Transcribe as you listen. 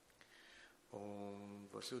Om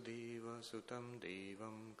Vasudeva Sutam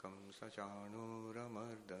Devam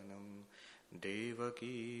Kamsachanuramardanam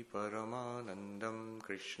Devaki Paramanandam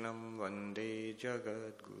Krishnam Vande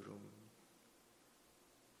Jagadgurum.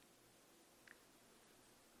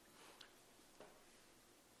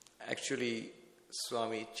 Actually,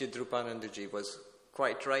 Swami Chidrupanandaji was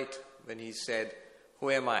quite right when he said, "Who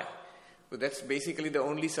am I?" Well, that's basically the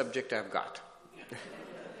only subject I've got.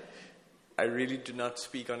 I really do not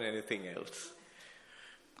speak on anything else.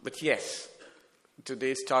 But yes,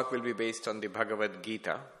 today's talk will be based on the Bhagavad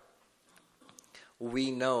Gita.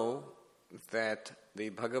 We know that the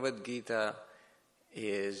Bhagavad Gita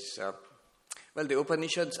is, the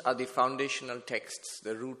Upanishads are the foundational texts,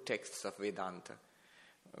 the root texts of Vedanta.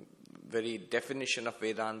 Very definition of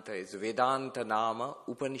Vedanta is Vedanta Nama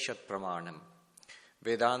Upanishad Pramanam.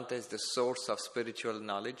 Vedanta is the source of spiritual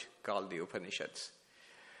knowledge called the Upanishads.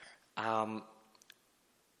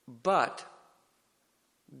 But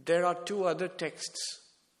there are two other texts,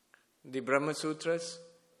 the Brahma Sutras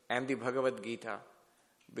and the Bhagavad Gita,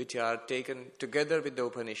 which are taken together with the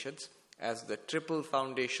Upanishads as the triple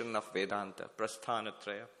foundation of Vedanta,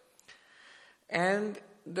 Prasthanatraya. And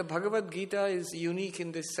the Bhagavad Gita is unique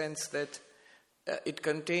in this sense that it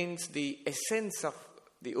contains the essence of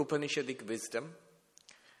the Upanishadic wisdom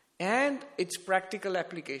and its practical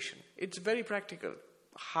application. It's very practical.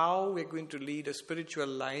 How we're going to lead a spiritual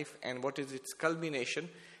life and what is its culmination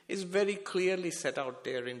is very clearly set out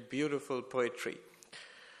there in beautiful poetry.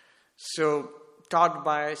 So, taught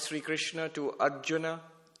by Sri Krishna to Arjuna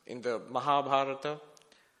in the Mahabharata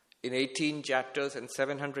in 18 chapters and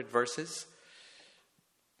 700 verses,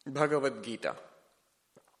 Bhagavad Gita.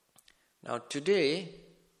 Now today,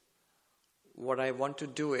 what I want to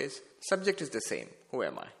do is, subject is the same, who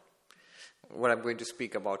am I? What I'm going to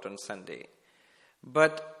speak about on Sunday.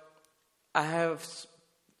 But I have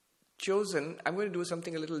chosen, I'm going to do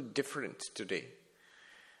something a little different today.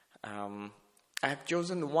 I have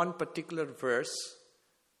chosen one particular verse,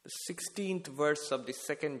 the 16th verse of the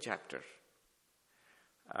second chapter.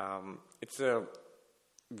 It's a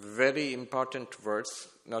very important verse,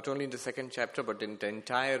 not only in the second chapter, but in the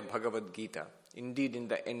entire Bhagavad Gita. Indeed, in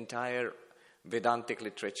the entire Vedantic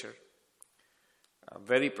literature. A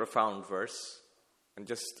very profound verse. And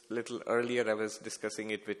just a little earlier, I was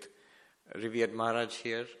discussing it with Revered Maharaj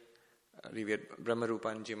here, Revered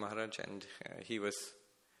Brahmarupanji Maharaj, and he was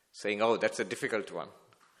saying, "Oh, that's a difficult one."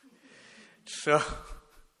 So,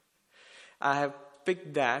 I have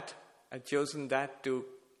picked that, I've chosen that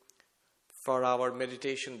for our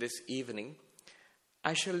meditation this evening.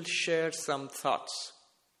 I shall share some thoughts.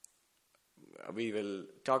 We will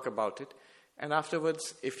talk about it. And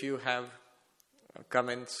afterwards, if you have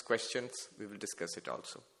comments, questions, we will discuss it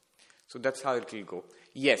also. So that's how it will go.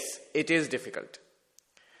 Yes, it is difficult.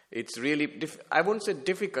 It's really, I won't say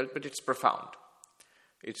difficult, but it's profound.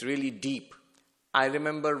 It's really deep. I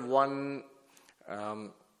remember one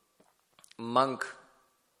monk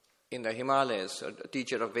in the Himalayas, a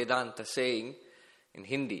teacher of Vedanta, saying, in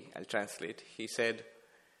Hindi, I'll translate, he said,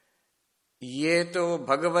 "Ye to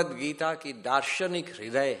Bhagavad Gita ki darshanik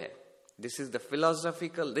hriday hai." This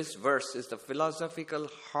verse is the philosophical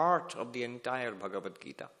heart of the entire Bhagavad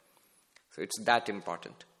Gita. So it's that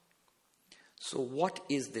important. So what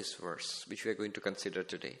is this verse which we are going to consider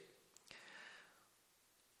today?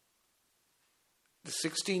 The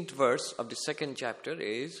 16th verse of the second chapter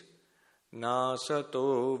is "Na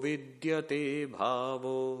sato vidyate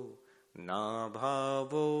bhavo, na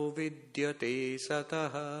bhavo vidyate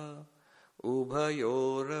sataha,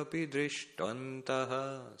 ubhayorapi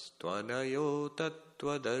drishtantaha, stvanayo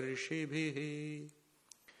tattvadarshibhihi."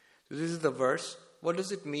 So this is the verse. What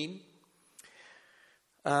does it mean?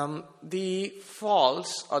 The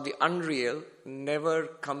false or the unreal never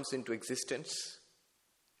comes into existence,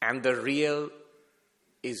 and the real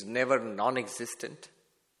is never non-existent.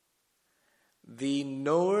 The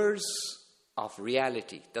knowers of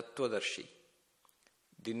reality, tattvadarshi,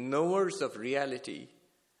 the knowers of reality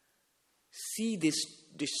see this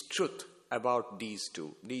truth about these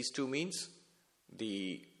two. These two means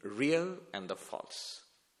the real and the false.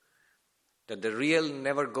 That the real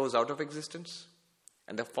never goes out of existence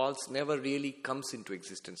and the false never really comes into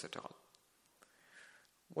existence at all.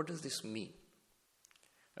 What does this mean?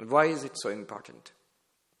 And why is it so important?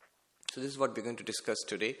 So this is what we're going to discuss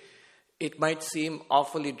today. It might seem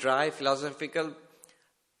awfully dry, philosophical.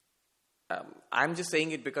 I'm just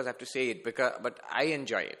saying it because I have to say it, but I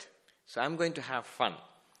enjoy it. So I'm going to have fun.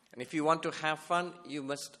 And if you want to have fun, you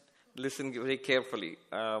must listen very carefully,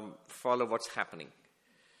 follow what's happening.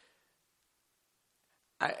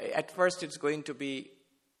 At first it's going to be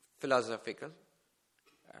philosophical.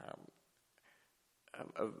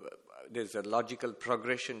 there's a logical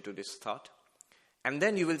progression to this thought. And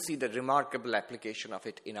then you will see the remarkable application of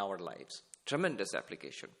it in our lives. Tremendous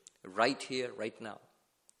application. Right here, right now.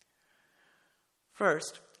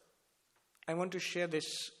 First, I want to share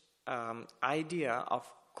this idea of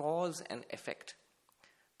cause and effect.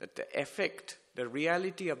 That the effect, the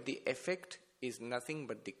reality of the effect is nothing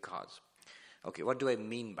but the cause. Okay, what do I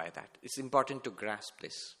mean by that? It's important to grasp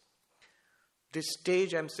this. This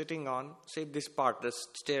stage I'm sitting on, say this part, the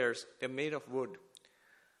stairs, they're made of wood.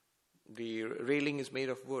 The railing is made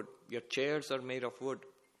of wood. Your chairs are made of wood.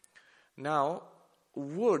 Now,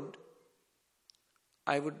 wood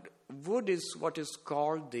is what is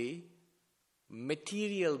called the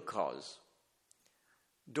material cause.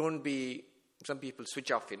 Some people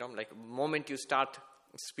switch off, like the moment you start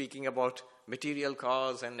speaking about material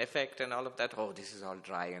cause and effect and all of that, this is all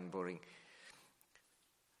dry and boring.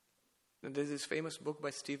 There's this famous book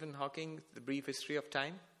by Stephen Hawking, The Brief History of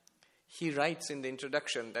Time. He writes in the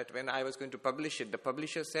introduction that when I was going to publish it, the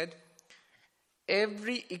publisher said,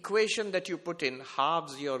 every equation that you put in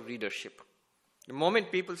halves your readership. The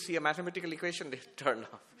moment people see a mathematical equation, they turn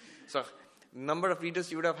off. So, number of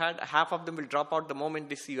readers you would have had, half of them will drop out the moment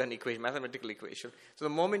they see an equation, mathematical equation. So the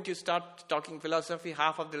moment you start talking philosophy,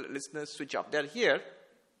 half of the listeners switch off. They're here,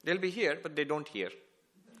 they'll be here, but they don't hear.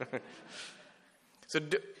 So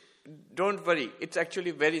don't worry, it's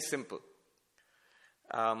actually very simple.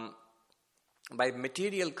 By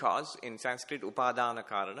material cause, in Sanskrit, upadana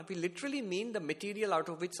karana, we literally mean the material out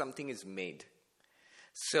of which something is made.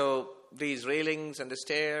 So these railings and the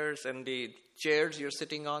stairs and the chairs you're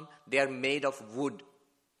sitting on, they are made of wood.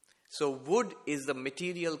 So wood is the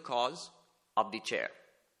material cause of the chair,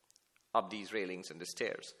 of these railings and the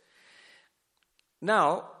stairs.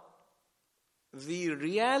 Now, the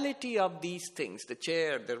reality of these things, the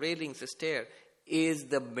chair, the railings, the stair, is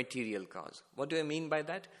the material cause. What do I mean by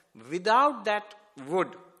that? Without that wood,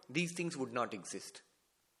 these things would not exist.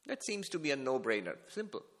 That seems to be a no-brainer.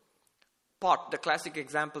 Simple. Pot, the classic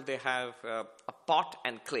example, they have a pot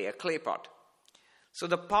and clay, a clay pot. So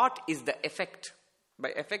the pot is the effect. By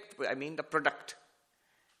effect, I mean the product.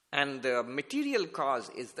 And the material cause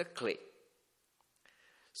is the clay.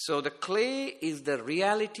 So the clay is the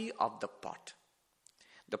reality of the pot.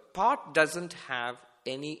 The pot doesn't have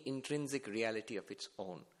any intrinsic reality of its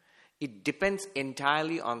own. It depends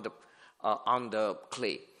entirely on the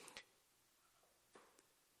clay.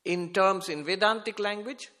 In Vedantic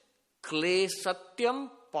language, clay satyam,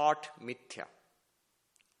 pot mithya.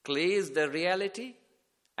 Clay is the reality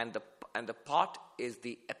and the pot is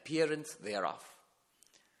the appearance thereof.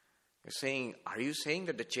 Are you saying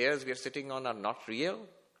that the chairs we are sitting on are not real?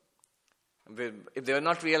 If they are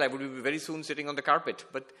not real, I would be very soon sitting on the carpet.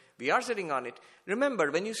 But we are sitting on it. Remember,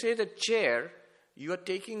 when you say the chair, you are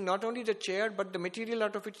taking not only the chair, but the material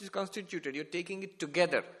out of which it is constituted. You're taking it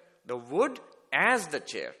together. The wood as the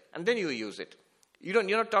chair. And then you use it. You're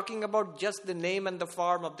not talking about just the name and the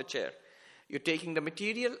form of the chair. You're taking the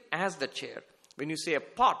material as the chair. When you say a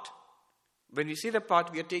pot, when you say the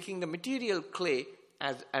pot, we are taking the material clay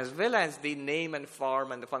as well as the name and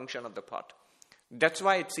form and the function of the pot. That's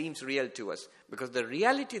why it seems real to us, because the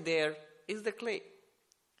reality there is the clay.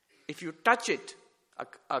 If you touch it,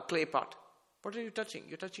 a clay pot, what are you touching?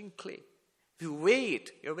 You're touching clay. If you weigh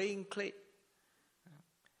it, you're weighing clay.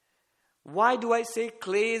 Why do I say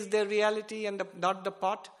clay is the reality and not the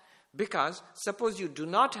pot? Because suppose you do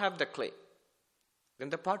not have the clay, then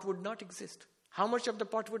the pot would not exist. How much of the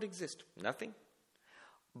pot would exist? Nothing.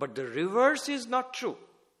 But the reverse is not true.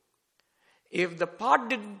 If the pot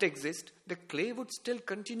didn't exist, the clay would still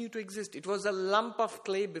continue to exist. It was a lump of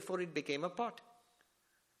clay before it became a pot.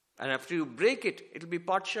 And after you break it, it'll be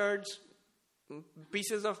potsherds,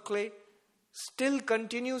 pieces of clay, still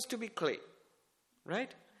continues to be clay.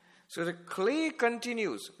 Right? So the clay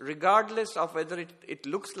continues regardless of whether it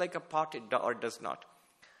looks like a pot or does not.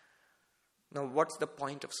 Now, what's the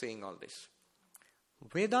point of saying all this?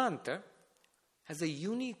 Vedanta has a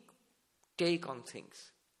unique take on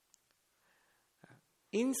things.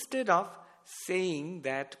 Instead of saying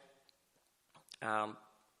that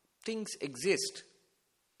things exist,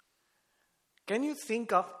 can you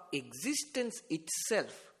think of existence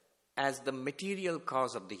itself as the material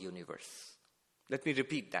cause of the universe? Let me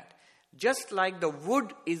repeat that. Just like the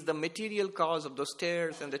wood is the material cause of those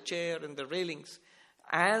stairs and the chair and the railings,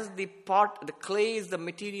 as the clay is the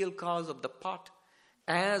material cause of the pot,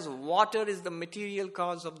 as water is the material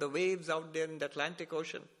cause of the waves out there in the Atlantic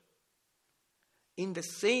Ocean, in the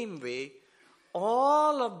same way,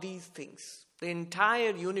 all of these things, the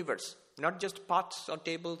entire universe, not just pots or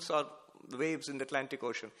tables or waves in the Atlantic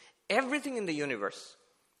Ocean, everything in the universe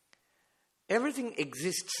Everything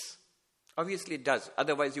exists. Obviously it does.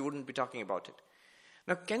 Otherwise you wouldn't be talking about it.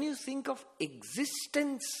 Now can you think of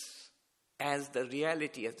existence as the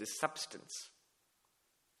reality, as the substance?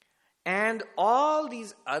 And all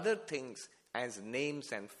these other things as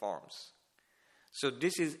names and forms. So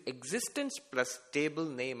this is existence plus table,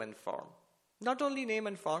 name and form. Not only name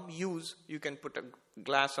and form, use. You can put a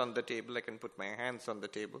glass on the table, I can put my hands on the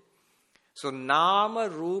table. So nama,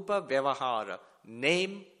 rupa, vyavahara.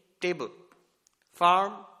 Name, table.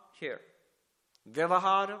 Form, here.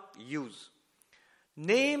 Vyavahara, use.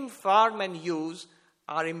 Name, form and use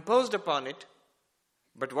are imposed upon it.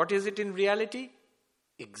 But what is it in reality?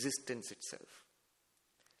 Existence itself.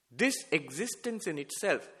 This existence in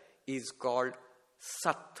itself is called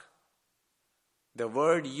Sat. The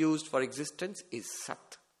word used for existence is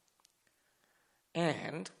Sat.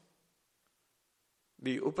 And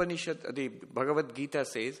the Bhagavad Gita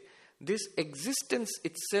says, this existence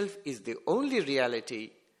itself is the only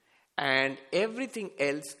reality and everything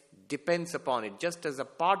else depends upon it. Just as a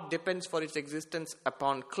pot depends for its existence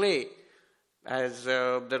upon clay, as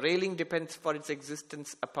the railing depends for its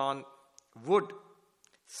existence upon wood.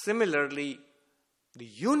 Similarly, the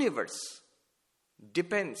universe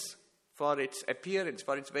depends for its appearance,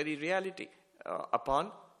 for its very reality,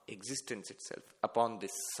 upon existence itself, upon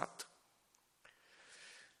this Sat.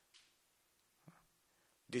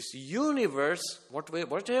 This universe,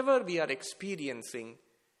 whatever we are experiencing,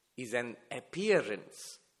 is an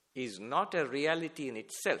appearance, is not a reality in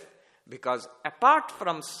itself. Because apart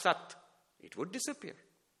from Sat, it would disappear.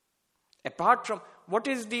 Apart from, what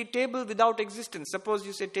is the table without existence? Suppose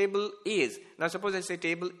you say table is. Now suppose I say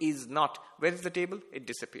table is not. Where is the table? It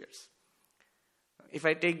disappears. If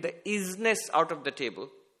I take the isness out of the table,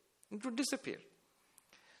 it would disappear.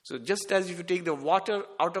 So just as if you take the water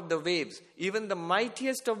out of the waves, even the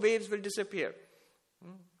mightiest of waves will disappear.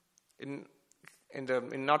 In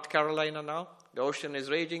North Carolina now, the ocean is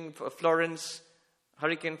raging. Florence,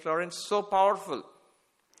 Hurricane Florence, so powerful.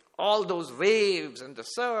 All those waves and the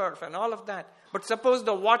surf and all of that. But suppose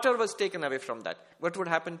the water was taken away from that. What would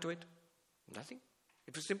happen to it? Nothing.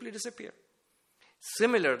 It would simply disappear.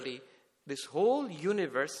 Similarly, this whole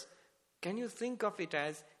universe, can you think of it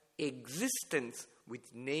as existence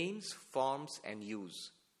with names, forms and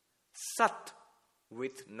use? Sat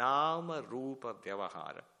with nama, rupa,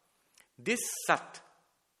 vyavahara. This Sat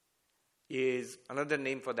is, another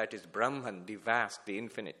name for that is Brahman, the vast, the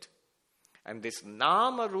infinite. And this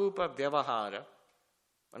nama, rupa, vyavahara,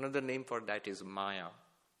 another name for that is Maya.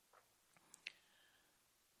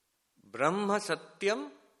 Brahma satyam,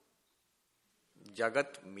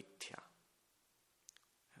 jagat mithya.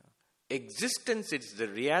 Existence is the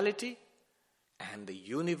reality and the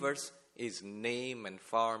universe is name and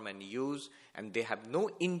form and use, and they have no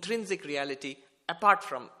intrinsic reality apart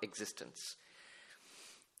from existence.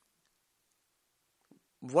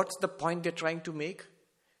 What's the point they're trying to make?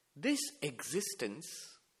 This existence,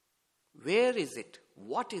 where is it?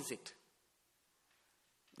 What is it?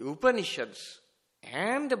 The Upanishads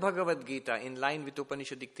and the Bhagavad Gita, in line with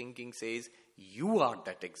Upanishadic thinking, says, you are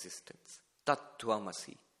that existence.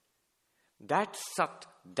 Tattvamasi. That Sat,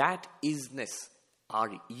 that isness,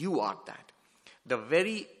 you are that. The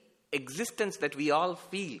very existence that we all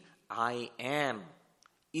feel, I am,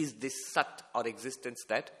 is this Sat or existence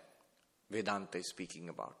that Vedanta is speaking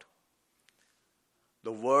about.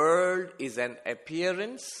 The world is an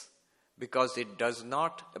appearance because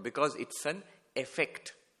it's an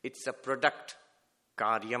effect. It's a product,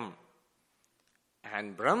 karyam.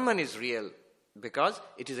 And Brahman is real because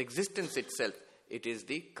it is existence itself. It is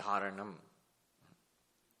the karanam.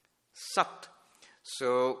 Sat.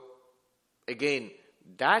 So, again,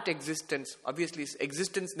 that existence, obviously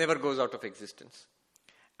existence never goes out of existence.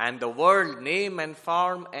 And the world, name and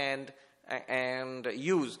form and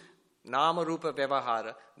use, nama, rupa,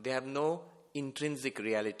 vyavahara, they have no intrinsic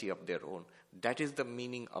reality of their own. That is the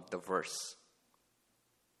meaning of the verse.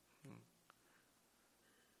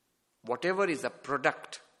 Whatever is a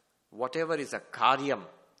product, whatever is a karyam,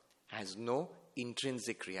 has no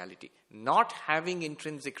intrinsic reality. Not having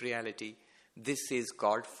intrinsic reality, this is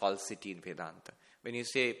called falsity in Vedanta. When you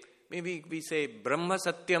say, maybe we say, Brahma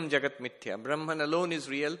satyam jagat mithya, Brahman alone is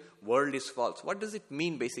real, world is false. What does it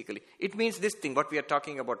mean basically? It means this thing, what we are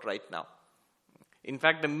talking about right now. In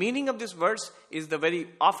fact, the meaning of this verse is the very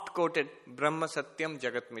oft-quoted Brahma satyam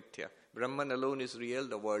jagat mithya. Brahman alone is real,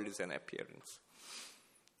 the world is an appearance.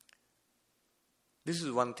 This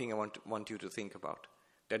is one thing I want you to think about.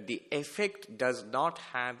 That the effect does not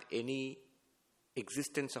have any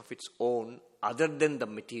existence of its own other than the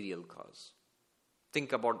material cause.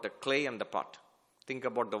 Think about the clay and the pot. Think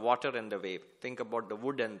about the water and the wave. Think about the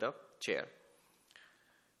wood and the chair.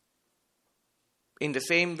 In the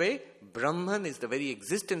same way, Brahman is the very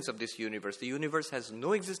existence of this universe. The universe has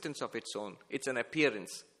no existence of its own. It's an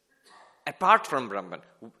appearance apart from Brahman.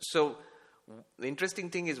 So, the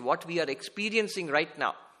interesting thing is what we are experiencing right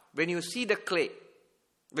now. When you see the clay,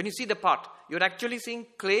 when you see the pot, you're actually seeing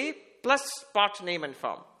clay plus pot, name and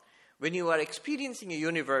form. When you are experiencing a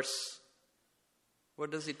universe,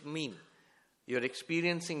 what does it mean? You're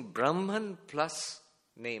experiencing Brahman plus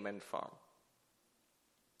name and form.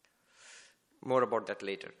 More about that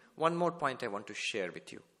later. One more point I want to share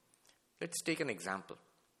with you. Let's take an example.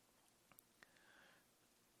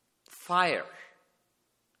 Fire.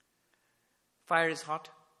 Fire is hot.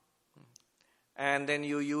 And then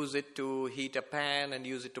you use it to heat a pan and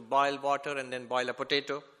use it to boil water and then boil a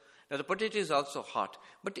potato. Now the potato is also hot.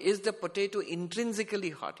 But is the potato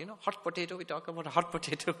intrinsically hot? You know, hot potato, we talk about a hot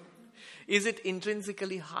potato. Is it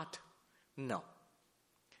intrinsically hot? No.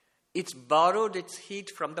 It's borrowed its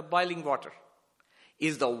heat from the boiling water.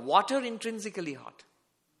 Is the water intrinsically hot?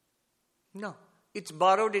 No. It's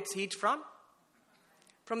borrowed its heat from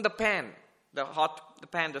the pan. The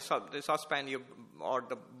saucepan, or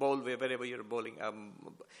the bowl, wherever you're bowling.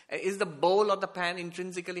 Is the bowl or the pan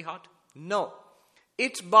intrinsically hot? No.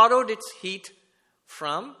 It's borrowed its heat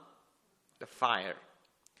from the fire.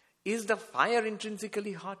 Is the fire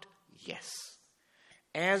intrinsically hot? Yes.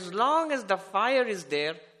 As long as the fire is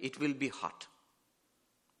there, it will be hot.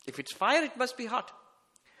 If it's fire, it must be hot.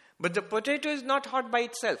 But the potato is not hot by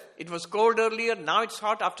itself. It was cold earlier, now it's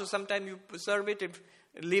hot. After some time you serve it,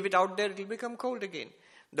 leave it out there, it will become cold again.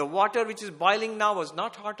 The water which is boiling now was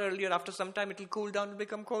not hot earlier. After some time it will cool down and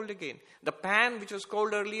become cold again. The pan which was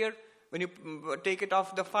cold earlier, when you take it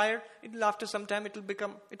off the fire, after some time it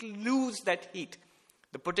will lose that heat.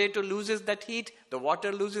 The potato loses that heat, the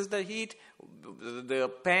water loses the heat,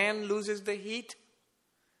 the pan loses the heat.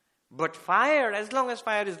 But fire, as long as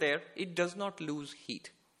fire is there, it does not lose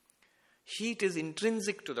heat. Heat is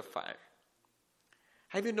intrinsic to the fire.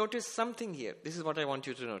 Have you noticed something here? This is what I want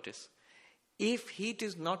you to notice. If heat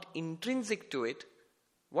is not intrinsic to it,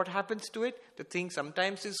 what happens to it? The thing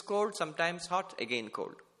sometimes is cold, sometimes hot, again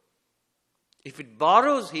cold. If it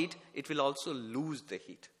borrows heat, it will also lose the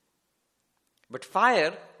heat. But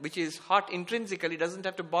fire, which is hot intrinsically, doesn't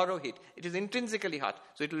have to borrow heat. It is intrinsically hot,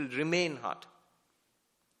 so it will remain hot.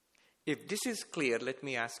 If this is clear, let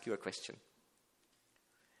me ask you a question.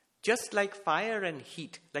 Just like fire and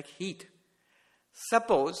heat,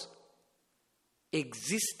 suppose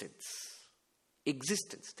existence,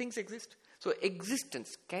 things exist. So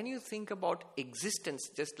existence, can you think about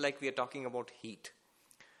existence just like we are talking about heat?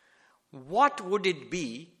 What would it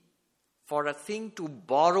be for a thing to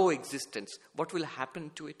borrow existence? What will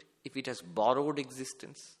happen to it if it has borrowed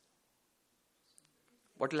existence?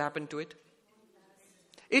 What will happen to it?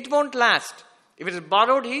 It won't last. If it has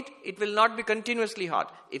borrowed heat, it will not be continuously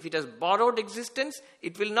hot. If it has borrowed existence,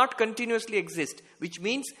 it will not continuously exist, which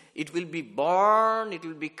means it will be born, it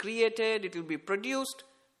will be created, it will be produced,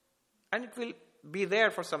 and it will be there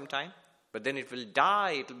for some time. But then it will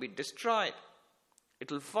die, it will be destroyed, it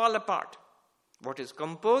will fall apart. What is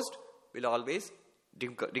composed will always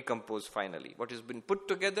decompose finally. What has been put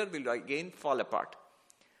together will again fall apart.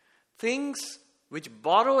 Things which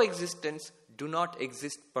borrow existence do not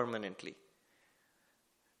exist permanently.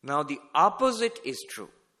 Now the opposite is true,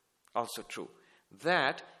 also true,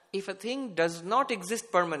 that if a thing does not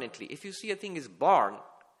exist permanently, if you see a thing is born,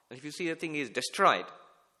 and if you see a thing is destroyed,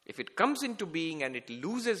 if it comes into being and it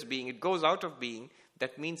loses being, it goes out of being,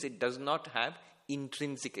 that means it does not have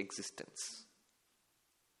intrinsic existence.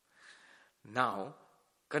 Now,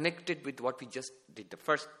 connected with what we just did, the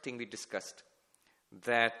first thing we discussed,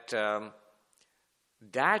 that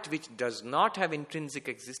that which does not have intrinsic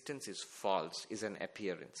existence is false, is an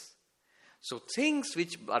appearance. So things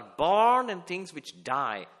which are born and things which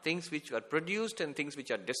die, things which are produced and things which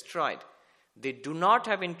are destroyed, they do not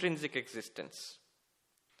have intrinsic existence.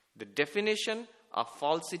 The definition of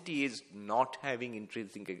falsity is not having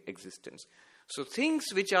intrinsic existence. So things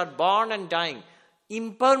which are born and dying,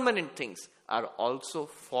 impermanent things, are also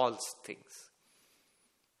false things.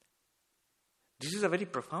 This is a very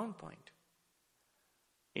profound point.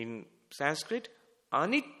 In Sanskrit,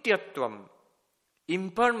 anityatvam,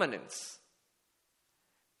 impermanence,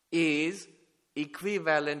 is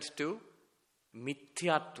equivalent to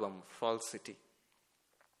mithyatvam, falsity.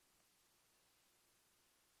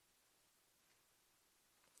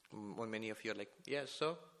 Many of you are like, yes,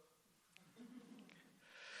 so?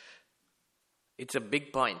 It's a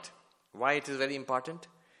big point. Why it is very important?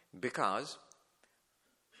 Because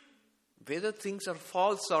whether things are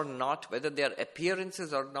false or not, whether they are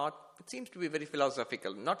appearances or not, It seems to be very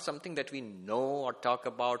philosophical, not something that we know or talk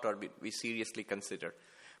about or we seriously consider.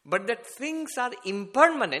 But that things are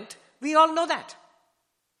impermanent, we all know that.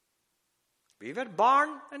 We were born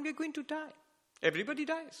and we're going to die. Everybody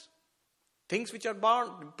dies. Things which are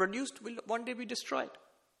produced will one day be destroyed.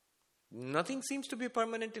 Nothing seems to be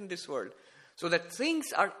permanent in this world. So that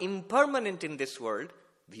things are impermanent in this world,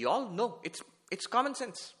 we all know. It's common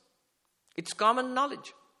sense. It's common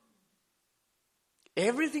knowledge.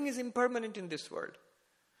 Everything is impermanent in this world.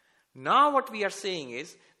 Now what we are saying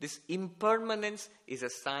is, this impermanence is a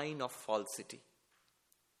sign of falsity.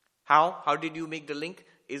 How? How did you make the link?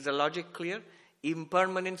 Is the logic clear?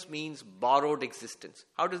 Impermanence means borrowed existence.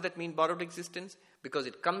 How does that mean borrowed existence? Because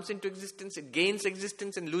it comes into existence, it gains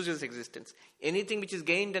existence and loses existence. Anything which is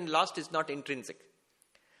gained and lost is not intrinsic.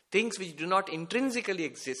 Things which do not intrinsically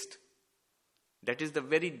exist, that is the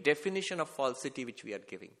very definition of falsity which we are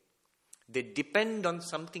giving. They depend on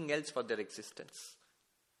something else for their existence.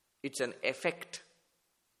 It's an effect,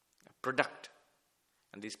 a product.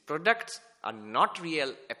 And these products are not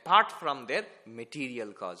real apart from their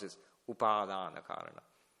material causes. Upadana karana.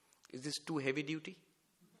 Is this too heavy duty?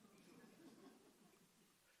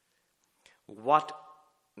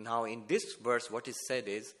 Now in this verse what is said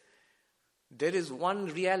is, there is one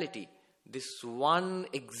reality, this one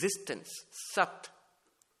existence, Sat.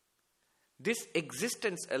 This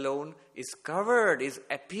existence alone is covered,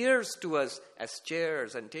 appears to us as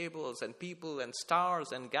chairs and tables and people and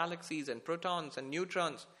stars and galaxies and protons and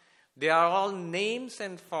neutrons. They are all names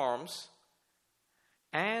and forms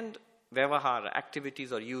and vyavahara,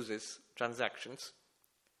 activities or uses, transactions.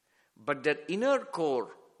 But their inner core,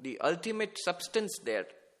 the ultimate substance there,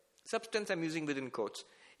 substance I'm using within quotes,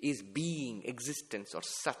 is being, existence or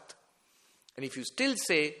Sat. And if you still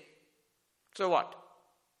say, so what?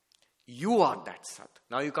 You are that Sat.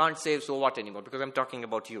 Now you can't say so what anymore because I'm talking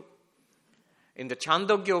about you. In the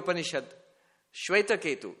Chandogya Upanishad,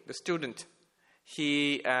 Shvetaketu, the student,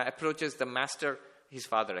 he approaches the master, his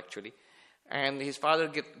father actually, and his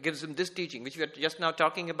father gives him this teaching, which we are just now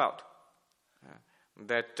talking about.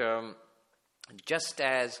 That just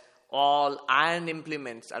as all iron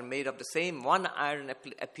implements are made of the same, one iron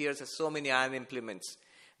appears as so many iron implements.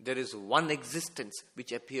 There is one existence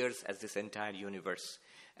which appears as this entire universe.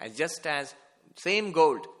 And just as same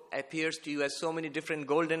gold appears to you as so many different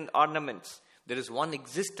golden ornaments, there is one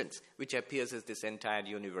existence which appears as this entire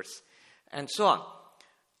universe. And so on.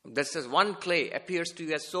 This is one clay appears to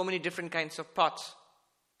you as so many different kinds of pots.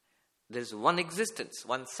 There is one existence,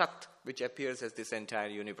 one Sat, which appears as this entire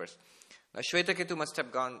universe. Now Shvetaketu must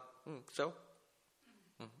have gone,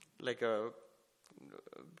 like a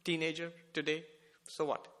teenager today, so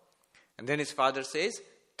what? And then his father says,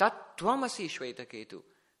 Tat Tvamasi Shvetaketu.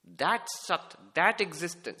 That Sat, that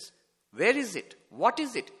existence, where is it? What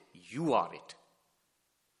is it? You are it.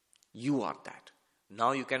 You are that.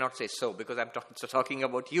 Now you cannot say so because I'm talking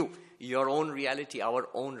about you, your own reality, our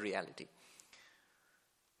own reality.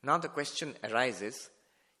 Now the question arises,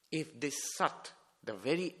 if this Sat, the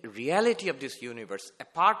very reality of this universe,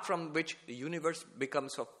 apart from which the universe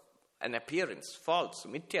becomes of an appearance, false,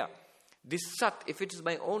 mithya, this Sat, if it is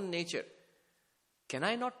my own nature, can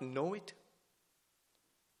I not know it?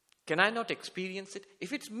 Can I not experience it?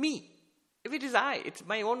 If it's me, if it is I, it's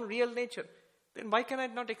my own real nature, then why can I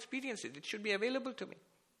not experience it? It should be available to me.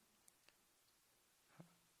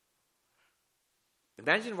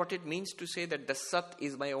 Imagine what it means to say that the Sat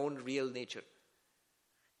is my own real nature.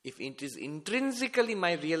 If it is intrinsically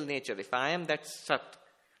my real nature, if I am that Sat,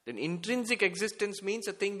 then intrinsic existence means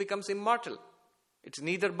a thing becomes immortal. It's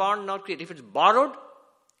neither born nor created. If it's borrowed,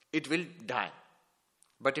 it will die.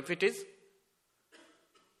 But if it is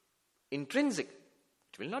intrinsic,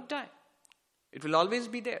 it will not die. It will always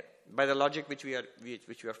be there by the logic which we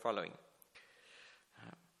are following.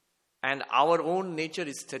 And our own nature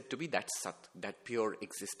is said to be that Sat, that pure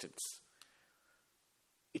existence.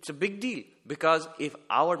 It's a big deal because if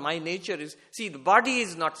my nature is, the body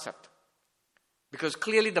is not Sat. Because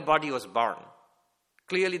clearly the body was born.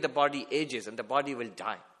 Clearly the body ages and the body will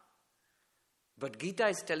die. But Gita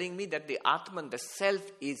is telling me that the Atman, the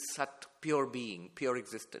self, is Sat, pure being, pure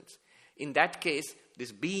existence. In that case,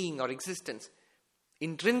 this being or existence,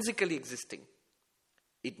 intrinsically existing,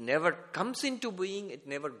 it never comes into being, it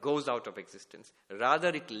never goes out of existence. Rather,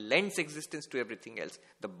 it lends existence to everything else.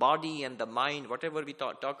 The body and the mind, whatever we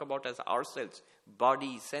talk about as ourselves,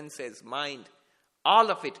 body, senses, mind,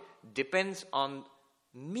 all of it depends on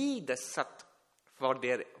me, the Sat, for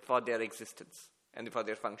their existence and for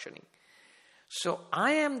their functioning. So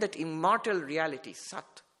I am that immortal reality,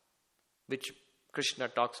 Sat, which Krishna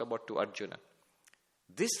talks about to Arjuna.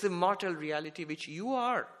 This immortal reality which you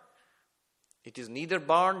are. It is neither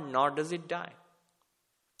born nor does it die.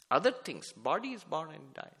 Other things, body is born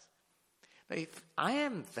and dies. Now, if I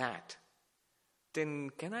am that, then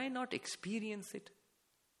can I not experience it?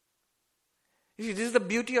 You see, this is the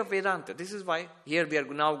beauty of Vedanta. This is why here we are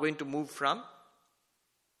now going to move from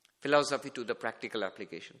philosophy to the practical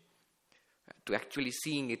application, to actually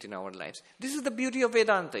seeing it in our lives. This is the beauty of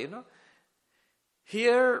Vedanta,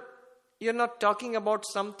 Here, you're not talking about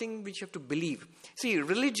something which you have to believe. See,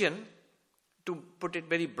 religion, to put it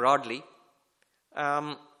very broadly,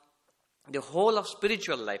 the whole of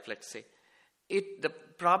spiritual life, let's say, the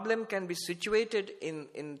problem can be situated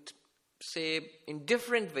in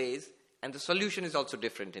different ways, and the solution is also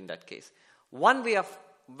different in that case. One way of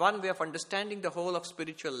understanding the whole of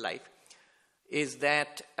spiritual life is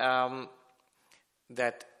that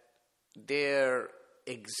that there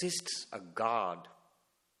exists a God.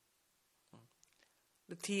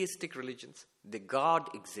 The theistic religions, the God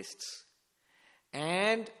exists.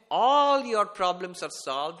 And all your problems are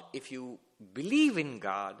solved if you believe in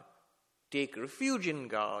God, take refuge in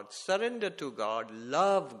God, surrender to God,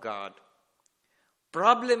 love God.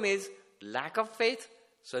 Problem is lack of faith,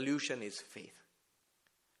 solution is faith.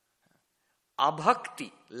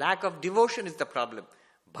 Abhakti, lack of devotion is the problem.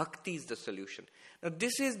 Bhakti is the solution. Now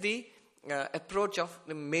this is the approach of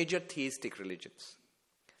the major theistic religions.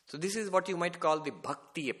 So this is what you might call the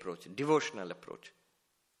bhakti approach, devotional approach.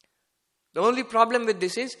 The only problem with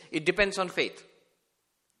this is it depends on faith.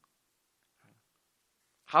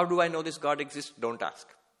 How do I know this God exists? Don't ask.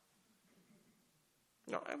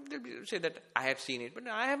 No, they'll say that I have seen it, but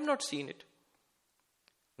I have not seen it.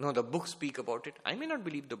 No, the books speak about it. I may not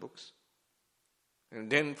believe the books. And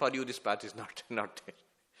then for you this path is not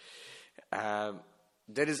there.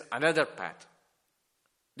 There is another path.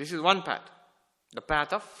 This is one path. The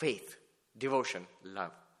path of faith, devotion,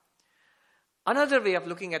 love. Another way of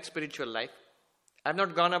looking at spiritual life, I've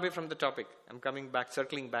not gone away from the topic. I'm coming back,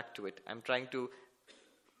 circling back to it. I'm trying to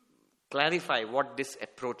clarify what this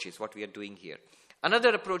approach is, what we are doing here. Another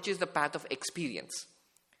approach is the path of experience.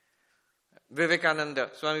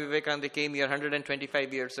 Swami Vivekananda came here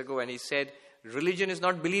 125 years ago and he said, religion is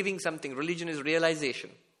not believing something, religion is realization.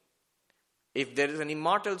 If there is an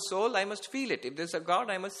immortal soul, I must feel it. If there's a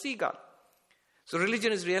God, I must see God. So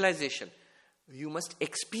religion is realization. You must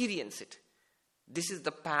experience it. This is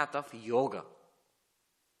the path of yoga.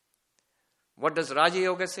 What does Raja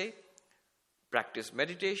Yoga say? Practice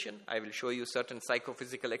meditation. I will show you certain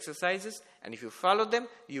psychophysical exercises, and if you follow them,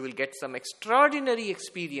 you will get some extraordinary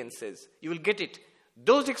experiences. You will get it.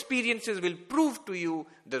 Those experiences will prove to you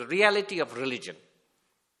the reality of religion.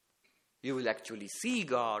 You will actually see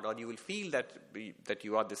God, or you will feel that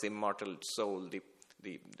you are this immortal soul, the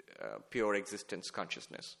pure existence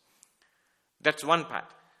consciousness. That's one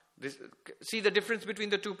path. See the difference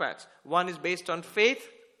between the two paths. One is based on faith.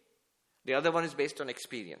 The other one is based on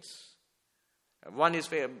experience. In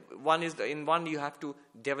one you have to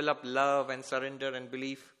develop love and surrender and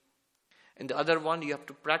belief. In the other one you have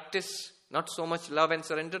to practice not so much love and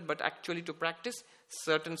surrender, but actually to practice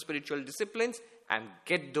certain spiritual disciplines and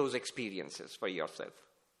get those experiences for yourself.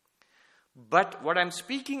 But what I'm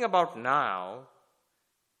speaking about now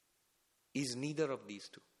is neither of these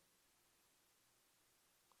two.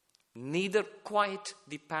 Neither quite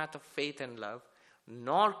the path of faith and love,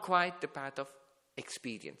 nor quite the path of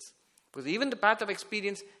experience. Because even the path of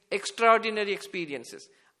experience, extraordinary experiences,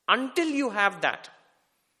 until you have that,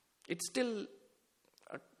 it's still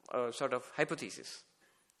a sort of hypothesis.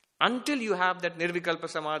 Until you have that nirvikalpa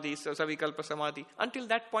samadhi, savikalpa samadhi, until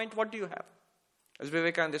that point, what do you have? As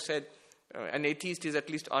Vivekananda said, an atheist is at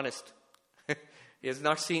least honest. He has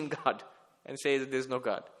not seen God and says that there is no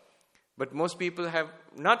God. But most people have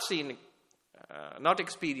not seen, not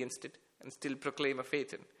experienced it, and still proclaim a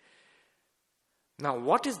faith in. Now,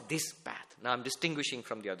 what is this path? Now, I'm distinguishing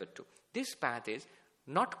from the other two. This path is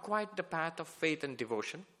not quite the path of faith and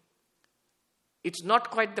devotion. It's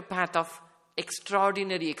not quite the path of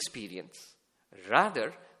extraordinary experience.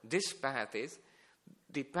 Rather, this path is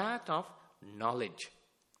the path of knowledge.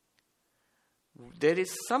 There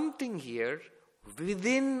is something here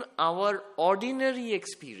within our ordinary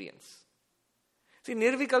experience. See,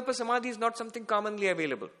 nirvikalpa samadhi is not something commonly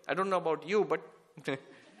available. I don't know about you, but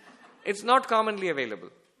it's not commonly available.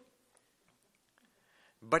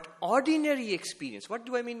 But ordinary experience, what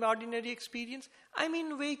do I mean by ordinary experience? I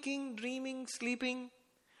mean waking, dreaming, sleeping.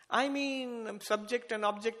 I mean subject and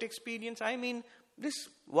object experience. I mean this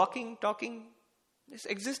walking, talking, this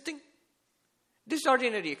existing. This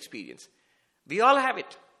ordinary experience. We all have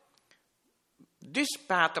it. This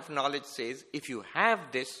path of knowledge says, if you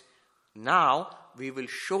have this, now we will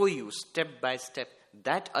show you step by step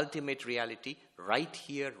that ultimate reality right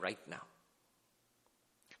here, right now.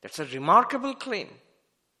 That's a remarkable claim.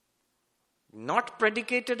 Not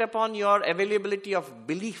predicated upon your availability of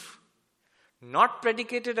belief. Not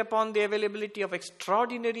predicated upon the availability of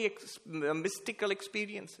extraordinary mystical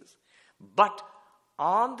experiences. But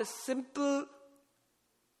on the simple,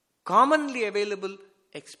 commonly available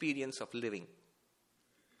experience of living.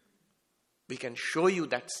 We can show you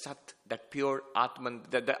that Sat, that pure Atman,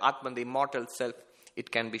 the Atman, the immortal self.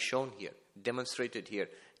 It can be shown here, demonstrated here,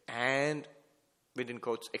 and, within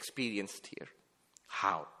quotes, experienced here.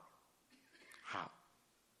 How? How?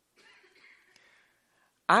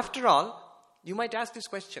 After all, you might ask this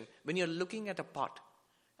question, when you're looking at a pot,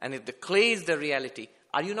 and if the clay is the reality,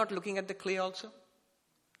 are you not looking at the clay also?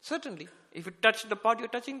 Certainly. If you touch the pot, you're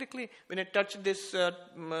touching the clay. When I touch this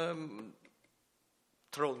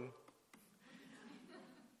throne,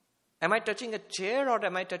 am I touching a chair or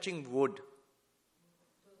am I touching wood?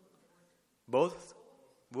 Both?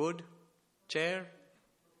 Wood? Chair?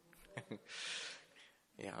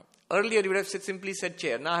 Yeah. Earlier you would have simply said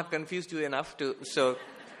chair. Now I have confused you enough so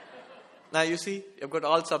now you see, you've got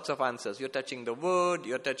all sorts of answers. You're touching the wood,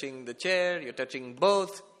 you're touching the chair, you're touching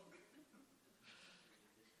both.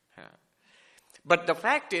 Yeah. But the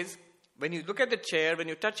fact is, when you look at the chair, when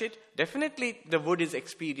you touch it, definitely the wood is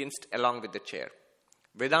experienced along with the chair.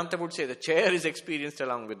 Vedanta would say the chair is experienced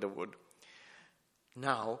along with the wood.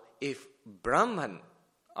 Now, if Brahman,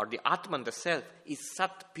 or the Atman, the self, is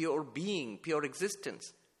Sat, pure being, pure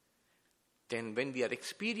existence, then when we are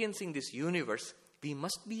experiencing this universe, we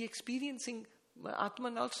must be experiencing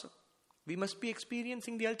Atman also. We must be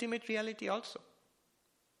experiencing the ultimate reality also.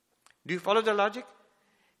 Do you follow the logic?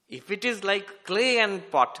 If it is like clay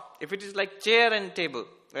and pot, if it is like chair and table,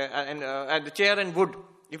 and chair and wood,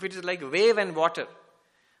 if it is like wave and water,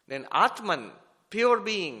 then Atman, pure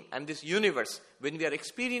being, and this universe, when we are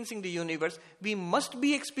experiencing the universe, we must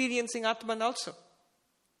be experiencing Atman also.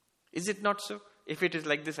 Is it not so? If it is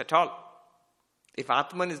like this at all. If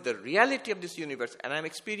Atman is the reality of this universe, and I'm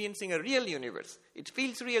experiencing a real universe, it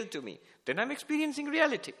feels real to me, then I'm experiencing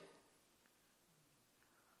reality.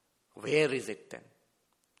 Where is it then?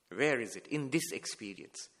 Where is it? In this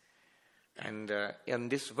experience. And in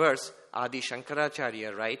this verse, Adi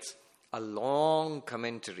Shankaracharya writes a long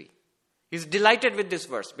commentary. He's delighted with this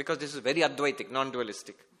verse because this is very Advaitic,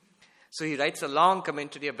 non-dualistic. So he writes a long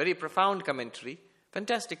commentary, a very profound commentary,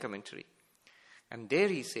 fantastic commentary. And there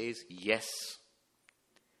he says, yes,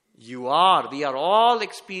 we are all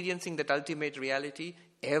experiencing that ultimate reality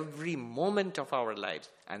every moment of our lives.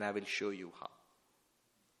 And I will show you how.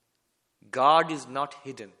 God is not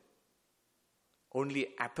hidden, only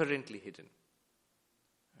apparently hidden.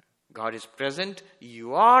 God is present.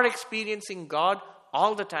 You are experiencing God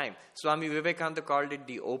all the time. Swami Vivekananda called it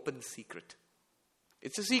the open secret.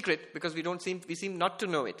 It's a secret because we seem not to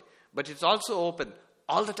know it. But it's also open,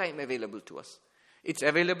 all the time available to us. It's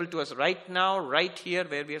available to us right now, right here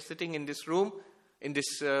where we are sitting in this room, in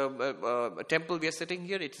this temple we are sitting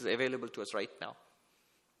here. It is available to us right now.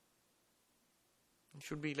 It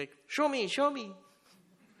should be like, show me, show me.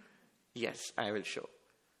 Yes, I will show.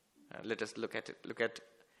 Let us look at it. Look at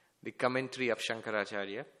the commentary of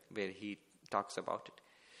Shankaracharya where he talks about it.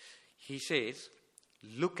 He says,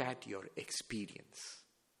 look at your experience.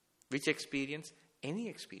 Which experience? Any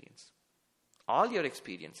experience. All your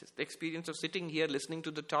experiences. The experience of sitting here, listening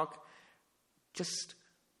to the talk. Just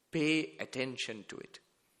pay attention to it.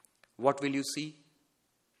 What will you see?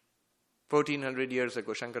 1400 years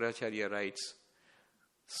ago, Shankaracharya writes,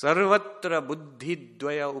 Sarvatra buddhi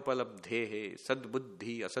dvaya upalabdhehe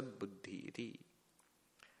sadbuddhi asadbuddhi iti.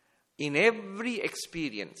 In every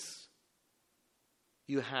experience,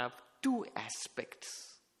 you have two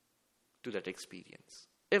aspects to that experience.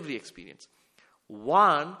 Every experience.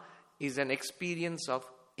 One is an experience of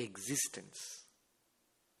existence.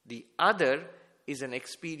 The other is an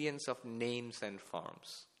experience of names and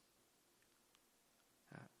forms.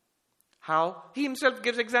 How? He himself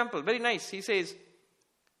gives example. Very nice. He says,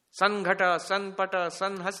 Sanghata, Sanpata,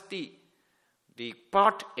 Sanhasti. The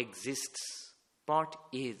pot exists. Pot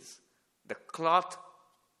is. The cloth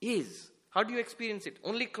is. How do you experience it?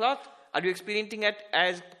 Only cloth? Are you experiencing it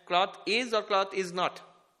as cloth is or cloth is not?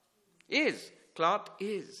 Is. Cloth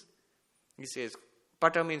is. He says,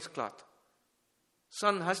 Pata means cloth.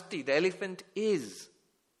 Sanhasti, the elephant is.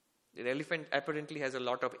 The elephant apparently has a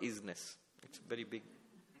lot of isness. It's very big.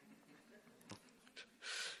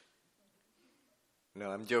 No,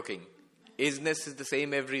 I'm joking. Isness is the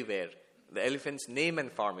same everywhere. The elephant's name and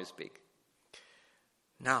form is big.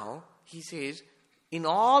 Now, he says, in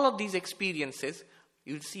all of these experiences,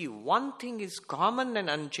 you'll see one thing is common and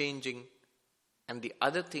unchanging. and the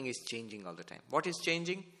other thing is changing all the time. What is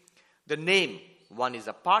changing? The name. One is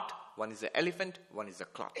a pot, one is an elephant, one is a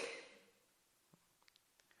cloth.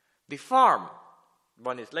 The form.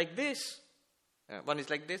 One is like this. One is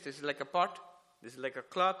like this. This is like a pot. This is like a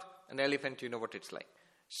cloth. An elephant, you know what it's like.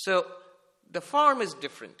 So, the form is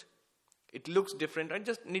different. It looks different. It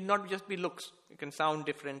just need not just be looks. It can sound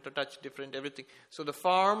different or touch different, everything. So, the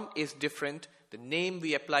form is different. The name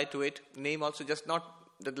we apply to it. Name also just not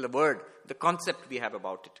the word, the concept we have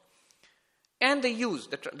about it. And the use,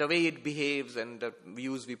 the way it behaves and the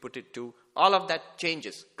use we put it to, all of that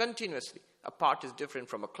changes continuously. A pot is different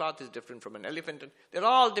from a cloth, is different from an elephant. They're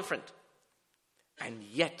all different. And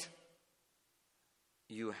yet,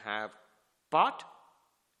 you have pot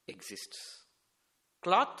exists.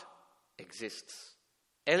 Cloth exists.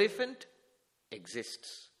 Elephant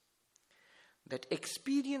exists. That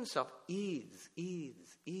experience of is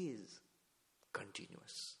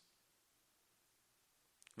continuous.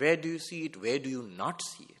 Where do you see it? Where do you not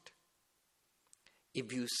see it?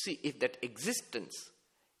 If that existence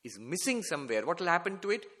is missing somewhere, what will happen to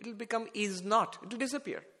it? It will become is not. It will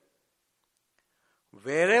disappear.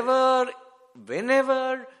 Whenever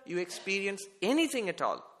you experience anything at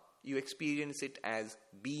all, you experience it as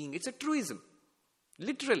being. It's a truism.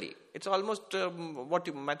 Literally. It's almost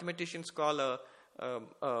what mathematicians call a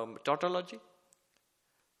tautology.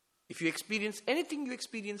 If you experience anything, you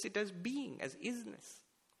experience it as being, as isness.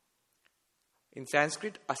 In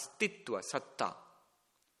Sanskrit, astitva, satta.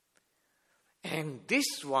 And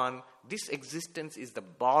this existence is the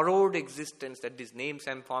borrowed existence that these names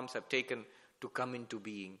and forms have taken to come into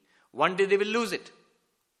being. One day they will lose it.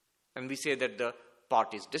 And we say that the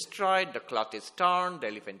pot is destroyed, the cloth is torn, the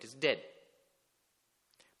elephant is dead.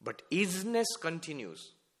 But isness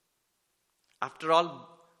continues. After all,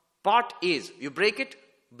 pot is. You break it,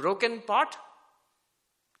 broken pot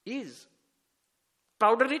is.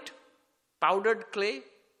 Powder it, powdered clay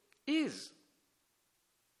is.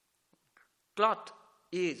 Cloth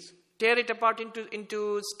is. Tear it apart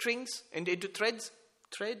into strings and into threads.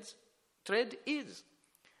 Thread is.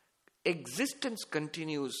 Existence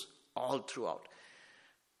continues all throughout.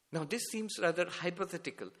 Now this seems rather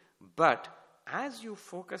hypothetical, but as you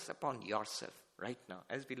focus upon yourself right now,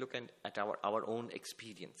 as we look at our own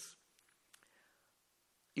experience,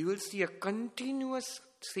 you will see a continuous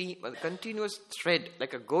thread,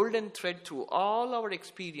 like a golden thread through all our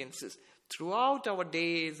experiences, throughout our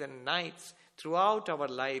days and nights, throughout our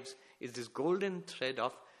lives, is this golden thread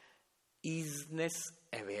of isness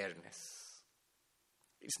awareness.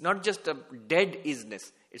 It's not just a dead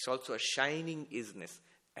isness, it's also a shining isness,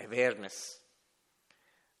 awareness.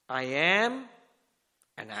 I am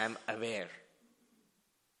and I am aware.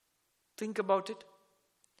 Think about it.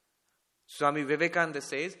 Swami Vivekananda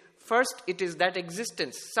says, first it is that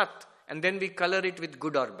existence, Sat, and then we color it with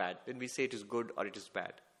good or bad. Then we say it is good or it is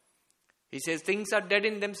bad. He says things are dead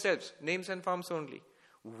in themselves, names and forms only.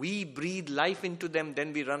 We breathe life into them,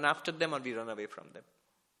 then we run after them or we run away from them.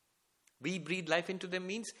 We breathe life into them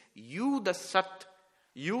means you, the Sat,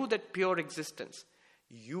 you, that pure existence,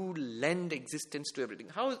 you lend existence to everything.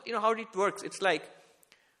 How it works? It's like,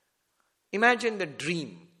 imagine the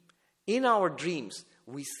dream. In our dreams,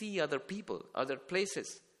 we see other people, other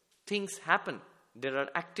places. Things happen. There are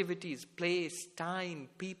activities, place, time,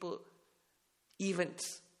 people,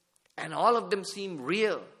 events. And all of them seem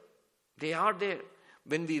real. They are there.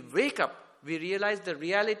 When we wake up, we realize the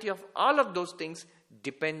reality of all of those things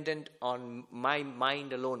dependent on my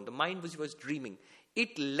mind alone. The mind which was dreaming.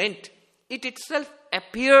 It itself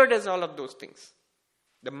appeared as all of those things.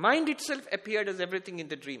 The mind itself appeared as everything in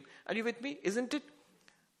the dream. Are you with me? Isn't it?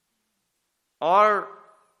 Or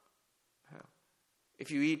if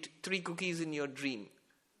you eat 3 cookies in your dream,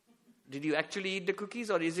 did you actually eat the cookies,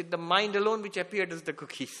 or is it the mind alone which appeared as the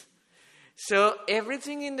cookies? So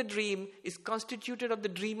everything in the dream is constituted of the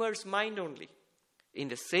dreamer's mind only. In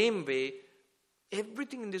the same way,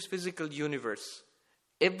 everything in this physical universe,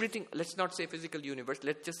 everything, let's not say physical universe,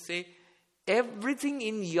 let's just say everything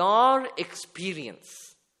in your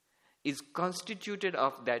experience is constituted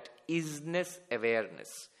of that isness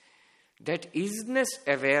awareness. That isness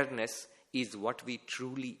awareness is what we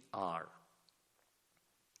truly are.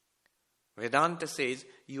 Vedanta says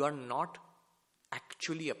you are not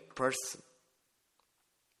actually a person.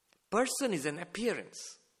 Person is an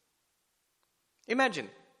appearance. Imagine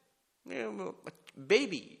a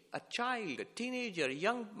baby, a child, a teenager, a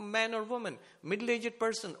young man or woman, middle-aged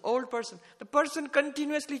person, old person. The person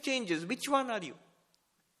continuously changes. Which one are you?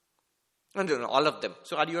 No, all of them.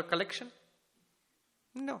 So are you a collection?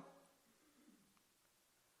 No.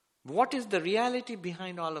 What is the reality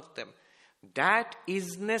behind all of them? That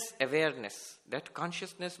isness awareness, that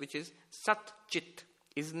consciousness which is Sat Chit,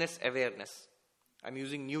 isness awareness. I'm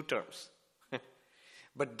using new terms.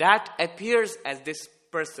 But that appears as this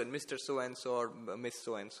person, Mr. So-and-so or Miss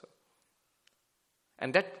So-and-so.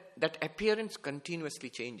 And that appearance continuously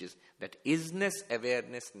changes. That isness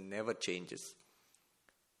awareness never changes.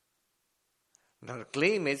 Now the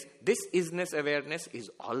claim is, this isness awareness is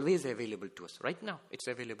always available to us. Right now, it's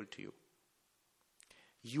available to you.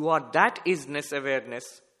 You are that isness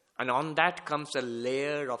awareness, and on that comes a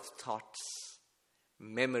layer of thoughts,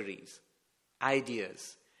 memories,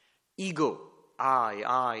 ideas, ego,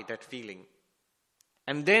 I, that feeling.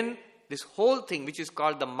 And then this whole thing which is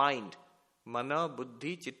called the mind, mana,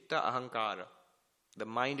 buddhi, chitta, ahankara. The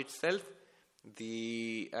mind itself,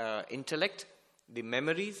 the intellect, the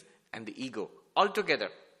memories, and the ego. All together.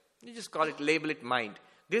 You just call it, label it mind.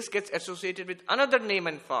 This gets associated with another name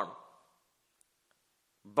and form.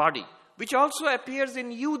 Body, which also appears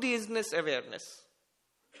in you, the isness awareness.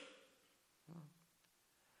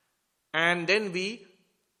 And then we,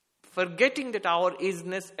 forgetting that our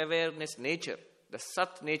isness awareness nature, the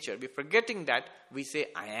Sat nature, we're forgetting that, we say,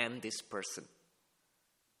 I am this person.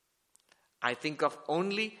 I think of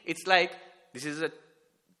only, it's like, this is a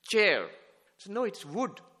chair. So no, it's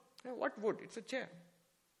wood. What wood? It's a chair.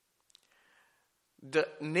 The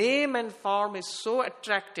name and form is so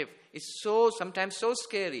attractive, is so, sometimes so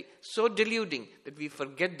scary, so deluding, that we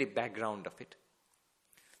forget the background of it.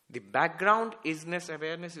 The background isness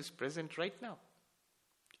awareness is present right now.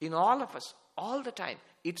 In all of us, all the time.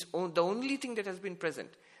 It's the only thing that has been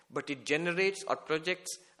present. But it generates or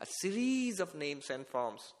projects a series of names and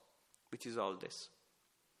forms, which is all this.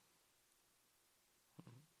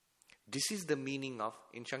 This is the meaning of,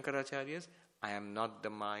 in Shankaracharya's, I am not the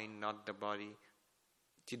mind, not the body.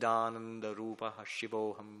 Chidananda Rupa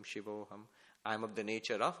Shivoham Shivoham. I am of the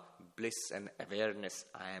nature of bliss and awareness.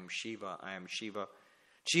 I am Shiva, I am Shiva.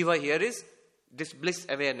 Shiva here is this bliss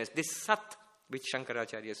awareness, this Sat which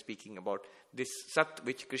Shankaracharya is speaking about, this Sat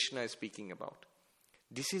which Krishna is speaking about.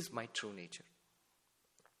 This is my true nature.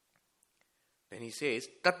 Then he says,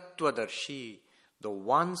 Tattvadarshi, the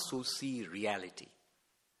ones who see reality.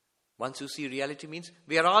 Ones who see reality means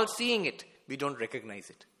we are all seeing it, we don't recognize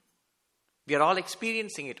it. We are all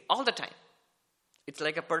experiencing it all the time. It's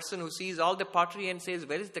like a person who sees all the pottery and says,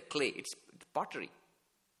 where is the clay? It's pottery.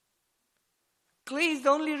 Clay is the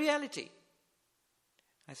only reality.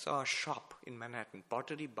 I saw a shop in Manhattan,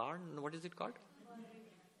 Pottery Barn, what is it called?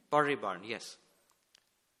 Pottery Barn, yes.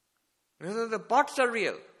 The pots are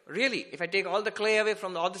real. Really, if I take all the clay away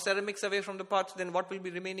from all the ceramics away from the pots, then what will be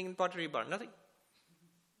remaining in Pottery Barn? Nothing.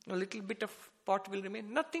 A little bit of pot will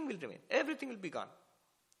remain. Nothing will remain. Everything will be gone.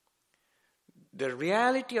 The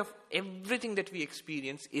reality of everything that we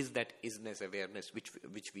experience is that isness awareness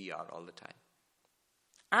which we are all the time.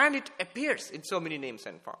 And it appears in so many names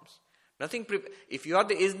and forms. If you are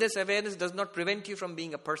the isness awareness, does not prevent you from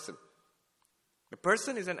being a person. The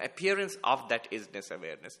person is an appearance of that isness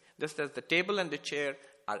awareness. Just as the table and the chair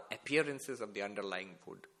are appearances of the underlying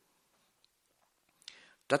wood.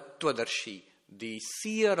 Tattvadarshi, the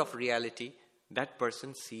seer of reality, that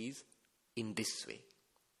person sees in this way.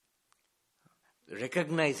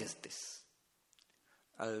 Recognizes this.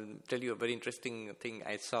 I'll tell you a very interesting thing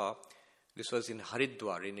I saw. This was in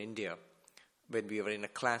Haridwar in India, when we were in a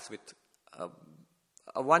class with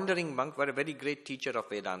a wandering monk, but a very great teacher of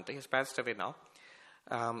Vedanta. He has passed away now.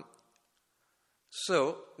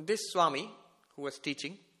 So this Swami who was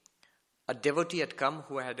teaching, a devotee had come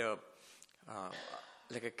who had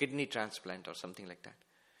like a kidney transplant or something like that,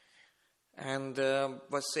 and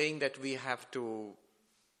was saying that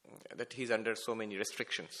that he's under so many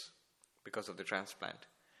restrictions because of the transplant.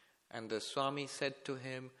 And the Swami said to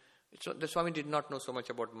him, so the Swami did not know so much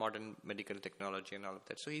about modern medical technology and all of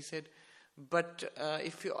that. So he said, but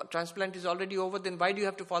if your transplant is already over, then why do you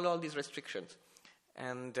have to follow all these restrictions?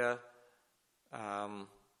 And I'm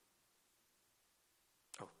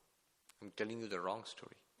telling you the wrong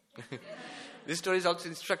story. This story is also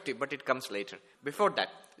instructive, but it comes later. Before that,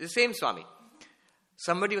 the same Swami,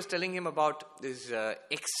 somebody was telling him about this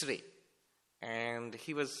X-ray, and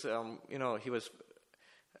he was,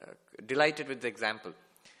 delighted with the example.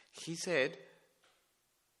 He said,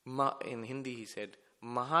 in Hindi, he said,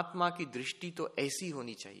 Mahatma ki drishti to aisi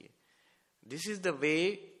honi chahiye. This is the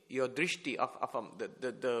way your drishti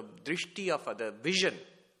the drishti of the vision,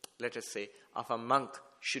 let us say, of a monk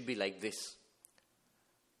should be like this.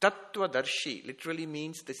 Tattvadarshi literally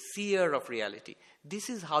means the seer of reality. This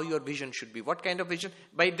is how your vision should be. What kind of vision?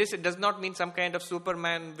 By this, it does not mean some kind of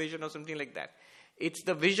Superman vision or something like that. It's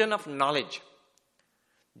the vision of knowledge.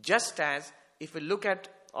 Just as if we look at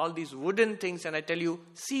all these wooden things and I tell you,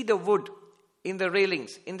 see the wood in the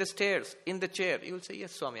railings, in the stairs, in the chair, you will say,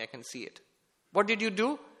 yes, Swami, I can see it. What did you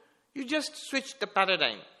do? You just switched the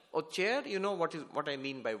paradigm. Oh, chair, you know what I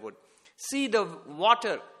mean by wood. See the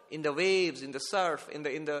water in the waves, in the surf, in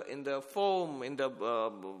the foam, in the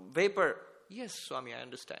vapor. Yes, Swami, I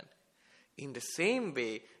understand. In the same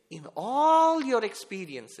way, in all your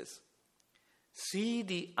experiences, see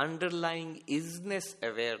the underlying isness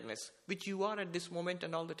awareness, which you are at this moment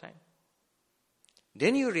and all the time.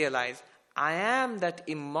 Then you realize, I am that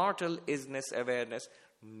immortal isness awareness,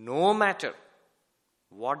 no matter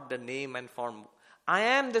what the name and form. I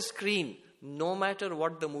am the screen, no matter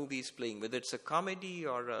what the movie is playing, whether it's a comedy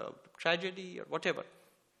or a tragedy or whatever.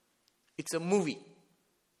 It's a movie.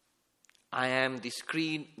 I am the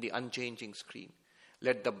screen, the unchanging screen.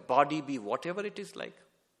 Let the body be whatever it is like.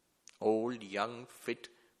 Old, young, fit.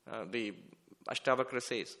 The Ashtavakra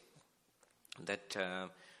says that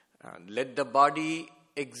let the body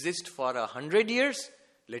exist for 100 years,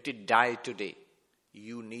 let it die today.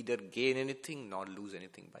 You neither gain anything nor lose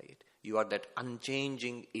anything by it. You are that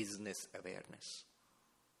unchanging isness awareness.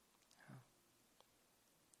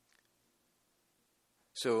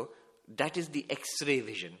 So, that is the X-ray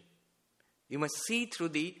vision. You must see through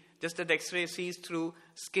just as the X-ray sees through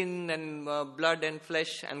skin and blood and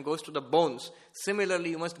flesh and goes to the bones.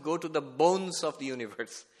 Similarly, you must go to the bones of the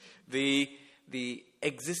universe. The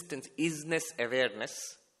existence, isness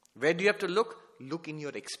awareness. Where do you have to look? Look in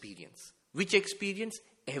your experience. Which experience?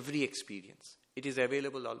 Every experience. It is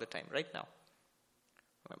available all the time, right now.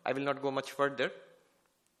 I will not go much further.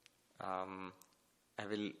 I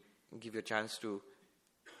will give you a chance to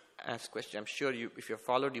ask questions. I'm sure if you're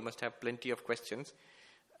followed, you must have plenty of questions.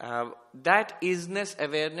 That isness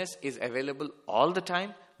awareness is available all the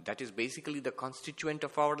time. That is basically the constituent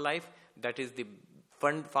of our life. That is the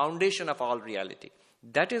foundation of all reality.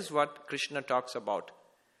 That is what Krishna talks about.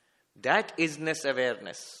 That isness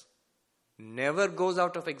awareness never goes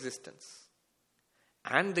out of existence.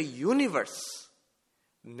 And the universe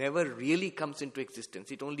never really comes into existence.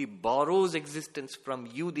 It only borrows existence from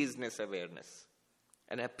you, the isness awareness,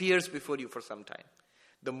 and appears before you for some time.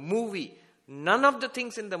 The movie, none of the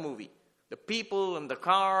things in the movie, the people and the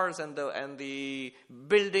cars and the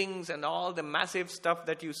buildings and all the massive stuff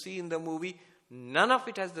that you see in the movie, none of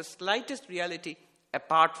it has the slightest reality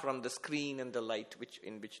apart from the screen and the light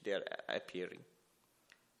in which they are appearing.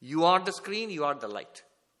 You are the screen, you are the light.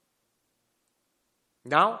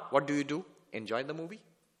 Now, what do? Enjoy the movie.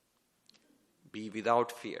 Be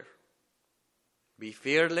without fear. Be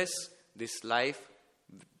fearless. This life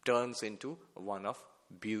turns into one of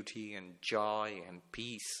beauty and joy and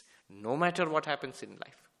peace. No matter what happens in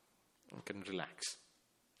life, you can relax.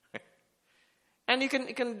 And you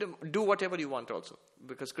can do whatever you want also.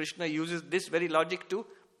 Because Krishna uses this very logic to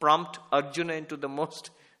prompt Arjuna into the most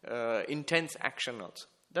intense action also.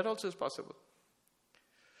 That also is possible.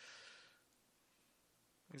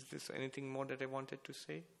 Is there anything more that I wanted to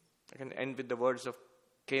say? I can end with the words of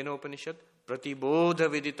Kena Upanishad. Pratibodha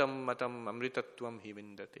viditam matam amritatvam hi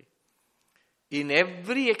vindate. In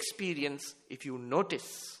every experience, if you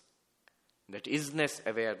notice that isness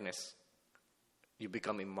awareness, you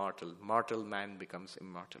become immortal. Mortal man becomes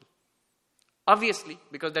immortal. Obviously,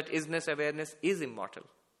 because that isness awareness is immortal.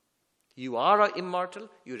 You are immortal,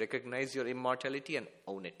 you recognize your immortality and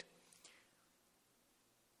own it.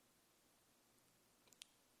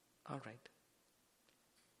 All right.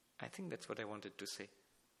 I think that's what I wanted to say.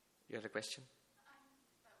 You had a question?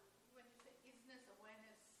 When you say isness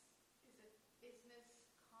awareness, is it isness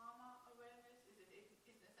karma awareness? Is it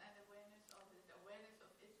isness and awareness, or is it awareness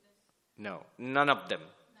of isness? No, none of them.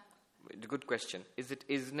 Good question. Is it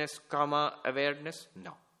isness karma awareness?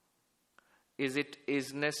 No. Is it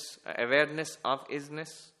isness awareness of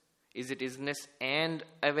isness? Is it isness and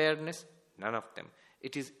awareness? None of them.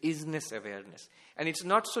 It is isness awareness. And it's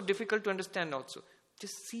not so difficult to understand also.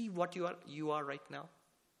 Just see what you are right now.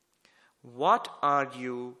 What are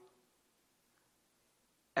you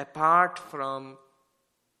apart from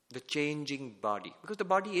the changing body? Because the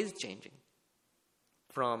body is changing.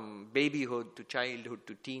 From babyhood to childhood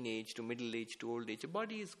to teenage to middle age to old age. The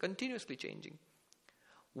body is continuously changing.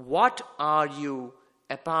 What are you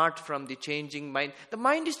apart from the changing mind? The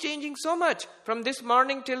mind is changing so much. From this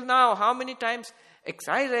morning till now, how many times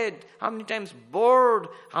excited, how many times bored,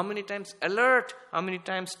 how many times alert, how many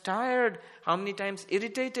times tired, how many times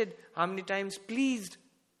irritated, how many times pleased.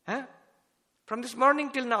 From this morning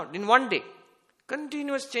till now, in one day.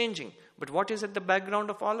 Continuous changing. But what is at the background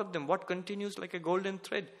of all of them? What continues like a golden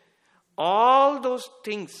thread? All those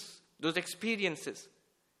things, those experiences,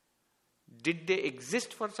 did they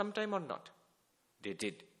exist for some time or not? They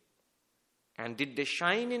did. And did they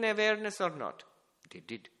shine in awareness or not? They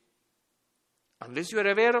did. Unless you are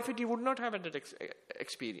aware of it, you would not have that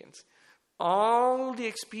experience. All the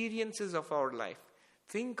experiences of our life,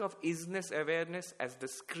 think of isness awareness as the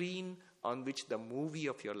screen on which the movie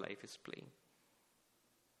of your life is playing.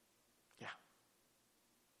 Yeah.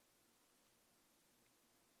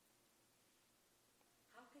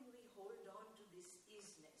 How can we hold on to this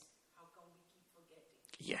isness? How come we keep forgetting?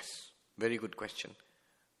 Yes, very good question.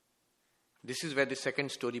 This is where the second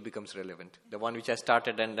story becomes relevant. The one which I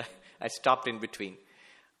started and I stopped in between.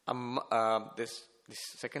 This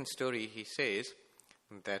second story, he says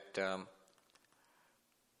that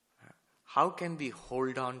how can we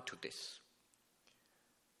hold on to this?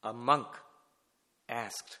 A monk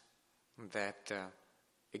asked that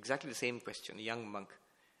exactly the same question, a young monk.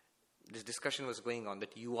 This discussion was going on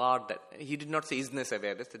that you are that. He did not say isness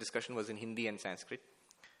awareness. The discussion was in Hindi and Sanskrit.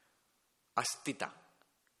 Astita.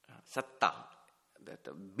 Satta, that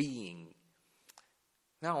being.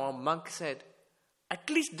 Now a monk said, at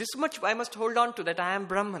least this much I must hold on to, that I am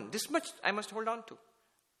Brahman. This much I must hold on to.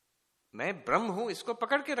 मैं ब्रह्म हूं, इसको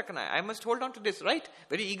पकड़ के रखना है. I must hold on to this, right?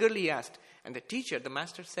 Very eagerly he asked. And the teacher, the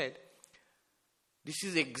master said, this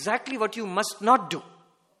is exactly what you must not do.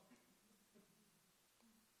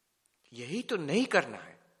 यही तो नहीं करना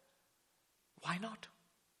है. Why not?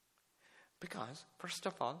 Because, first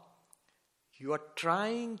of all, you are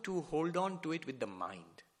trying to hold on to it with the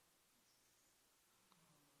mind.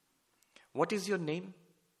 What is your name?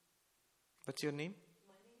 What's your name?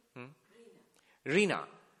 My name? Reena.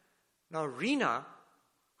 Now, Reena,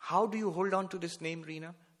 how do you hold on to this name,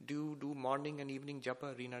 Reena? Do you do morning and evening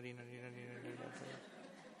japa? Reena.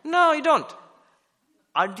 No, you don't.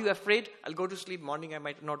 Aren't you afraid? I'll go to sleep morning, I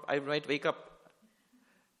might wake up.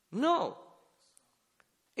 No.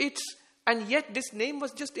 And yet this name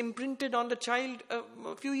was just imprinted on the child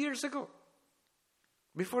a few years ago.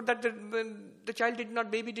 Before that, the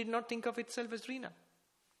baby did not think of itself as Reena.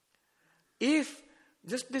 If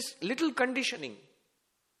just this little conditioning,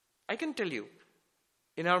 I can tell you,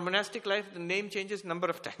 in our monastic life, the name changes number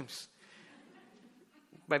of times.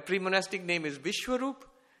 My pre-monastic name is Vishwarup,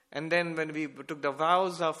 and then when we took the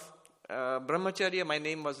vows of Brahmacharya, my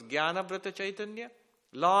name was Jnanabrata Chaitanya.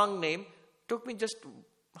 Long name. Took me just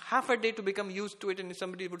half a day to become used to it, and if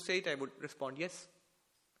somebody would say it, I would respond, yes.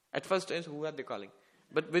 At first, who are they calling?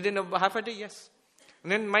 But within half a day, yes.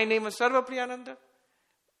 And then my name was Sarvapriyananda.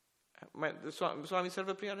 Swami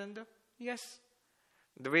Sarvapriyananda, yes.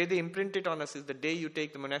 The way they imprint it on us is the day you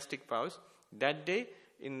take the monastic vows, that day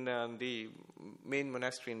in the main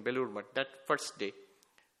monastery in Belur Math, that first day,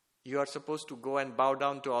 you are supposed to go and bow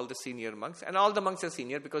down to all the senior monks. And all the monks are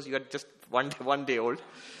senior because you are just one day old.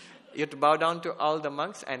 You have to bow down to all the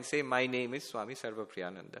monks and say, my name is Swami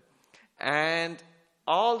Sarvapriyananda. And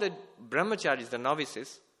all the brahmacharis, the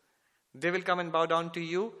novices, they will come and bow down to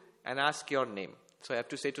you and ask your name. So I have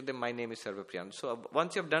to say to them, my name is Sarvapriyananda. So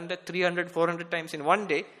once you have done that 300, 400 times in one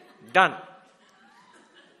day, done.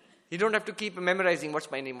 You don't have to keep memorizing, what's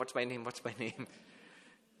my name.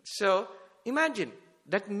 So imagine,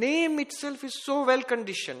 that name itself is so well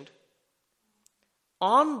conditioned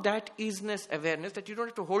on that isness awareness that you don't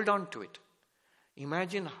have to hold on to it.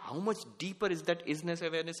 Imagine how much deeper is that isness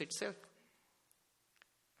awareness itself.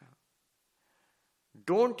 You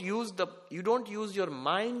don't use your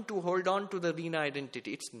mind to hold on to the Reena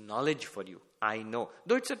identity. It's knowledge for you. I know.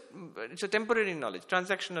 Though it's a temporary knowledge,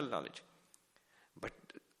 transactional knowledge. But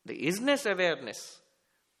the isness awareness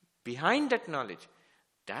behind that knowledge,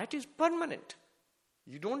 that is permanent.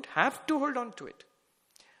 You don't have to hold on to it.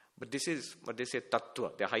 But this is what they say,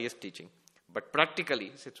 tattva, the highest teaching. But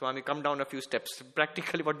practically, said Swami, come down a few steps.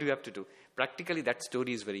 Practically, what do you have to do? Practically, that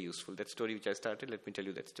story is very useful. That story which I started, let me tell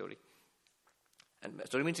you that story. And the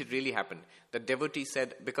story means it really happened. The devotee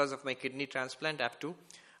said, because of my kidney transplant, I have to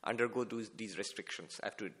undergo these restrictions. I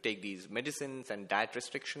have to take these medicines and diet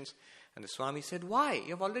restrictions. And the Swami said, why?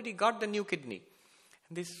 You have already got the new kidney.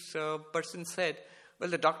 And this person said,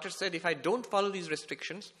 well, the doctor said, if I don't follow these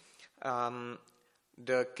restrictions, my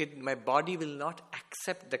body will not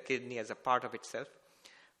accept the kidney as a part of itself.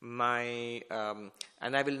 And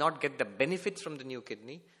I will not get the benefits from the new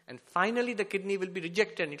kidney. And finally, the kidney will be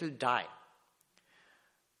rejected and it will die.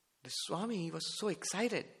 The Swami was so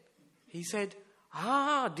excited. He said,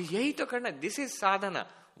 this is sadhana.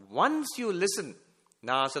 Once you listen,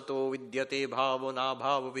 na sato vidyate bhavo na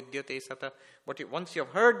bhavo vidyate sata. But once you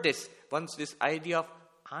have heard this, once this idea of,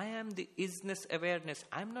 I am the isness awareness,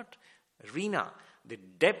 I am not Reena. The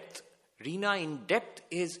depth, Reena in depth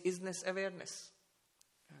is isness awareness.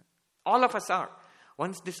 All of us are.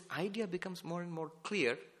 Once this idea becomes more and more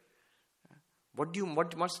clear,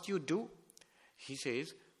 What must you do? He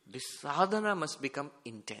says, this sadhana must become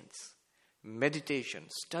intense. Meditation,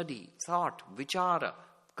 study, thought, vichara,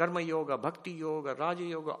 karma yoga, bhakti yoga, raja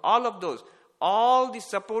yoga, all of those, all the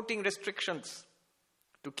supporting restrictions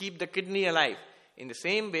to keep the kidney alive. In the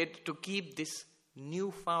same way, to keep this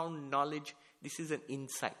newfound knowledge, this is an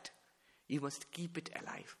insight. You must keep it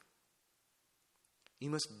alive. You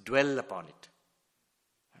must dwell upon it.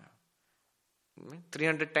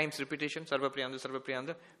 300 times repetition, Sarvapriyananda,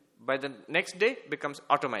 Sarvapriyananda. By the next day, becomes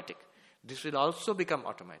automatic. This will also become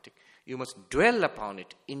automatic. You must dwell upon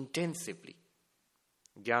it intensively.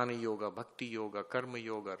 Jnana yoga, bhakti yoga, karma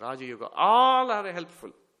yoga, raja yoga, all are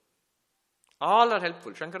helpful. All are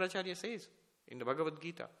helpful. Shankaracharya says in the Bhagavad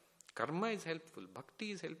Gita, karma is helpful,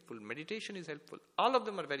 bhakti is helpful, meditation is helpful. All of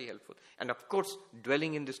them are very helpful. And of course,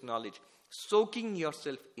 dwelling in this knowledge, soaking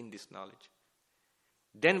yourself in this knowledge.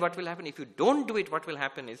 Then what will happen? If you don't do it, what will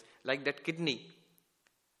happen is, like that kidney,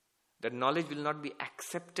 that knowledge will not be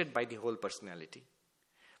accepted by the whole personality.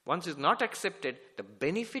 Once it's not accepted, the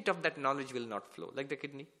benefit of that knowledge will not flow, like the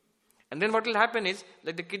kidney. And then what will happen is,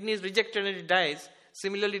 like the kidney is rejected and it dies,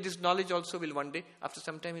 similarly this knowledge also will one day, after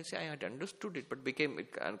some time, you'll say, I had understood it, but became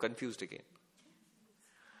confused again.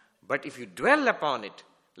 But if you dwell upon it,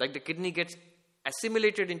 like the kidney gets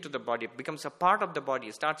assimilated into the body, it becomes a part of the body,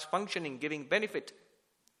 it starts functioning, giving benefit.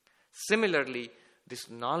 Similarly, this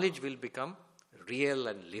knowledge will become real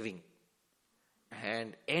and living.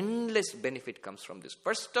 And endless benefit comes from this.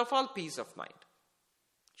 First of all, peace of mind.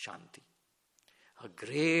 Shanti. A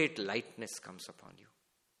great lightness comes upon you.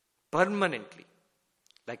 Permanently.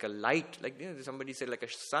 Like a light, like somebody said, like a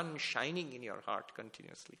sun shining in your heart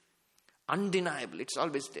continuously. Undeniable, it's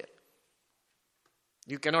always there.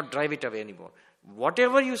 You cannot drive it away anymore.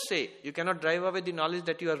 Whatever you say, you cannot drive away the knowledge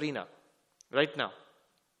that you are Reena, right now.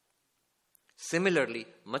 Similarly,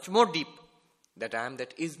 much more deep, that I am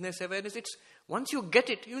that isness awareness. It's once you get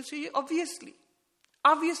it, you'll say, obviously,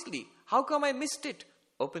 how come I missed it?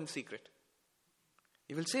 Open secret.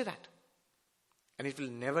 You will say that. And it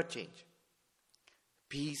will never change.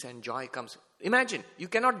 Peace and joy comes. Imagine, you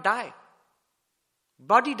cannot die.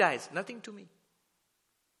 Body dies, nothing to me.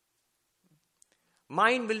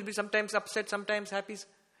 Mind will be sometimes upset, sometimes happy,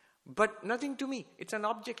 but nothing to me. It's an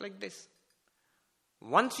object like this.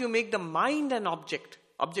 Once you make the mind an object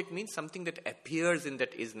means something that appears in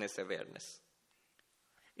that isness awareness.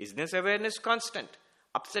 Isness awareness constant.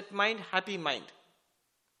 Upset mind, happy mind.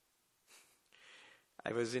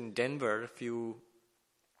 I was in Denver a few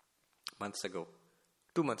months ago,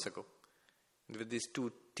 2 months ago, with these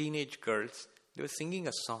two teenage girls. They were singing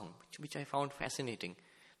a song, which I found fascinating.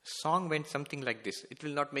 The song went something like this. It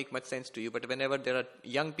will not make much sense to you, but whenever there are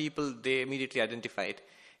young people, they immediately identify it.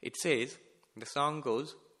 It says, the song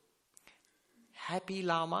goes, happy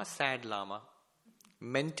llama, sad llama,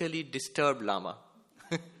 mentally disturbed llama.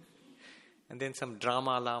 And then some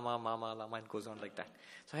drama llama, mama llama, and goes on like that.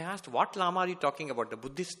 So I asked, what llama are you talking about? The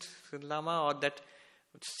Buddhist llama or that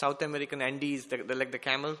South American Andes, like the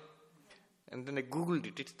camel? And then I Googled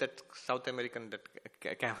it. It's that South American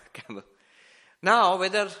camel. Now,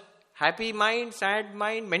 whether happy mind, sad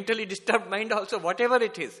mind, mentally disturbed mind also, whatever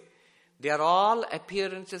it is, they are all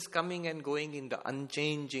appearances coming and going in the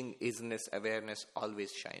unchanging isness awareness,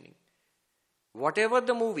 always shining. Whatever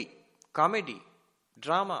the movie, comedy,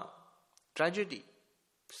 drama, tragedy,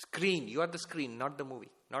 screen, you are the screen, not the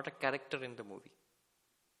movie, not a character in the movie.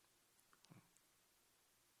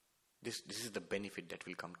 This is the benefit that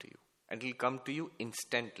will come to you. And it will come to you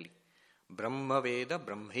instantly. Brahma Veda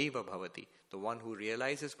Brahmaiva Bhavati. The one who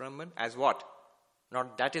realizes Brahman as what?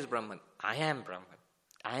 Not that is Brahman. I am Brahman.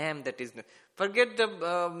 I am that isness. Forget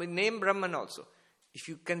the name Brahman also. If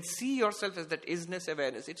you can see yourself as that isness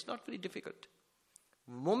awareness, it's not very difficult.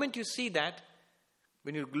 The moment you see that,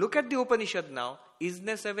 when you look at the Upanishad now,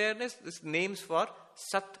 isness awareness, this names for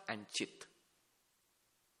Sat and Chit.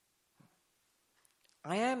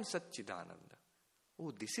 I am Satchidananda.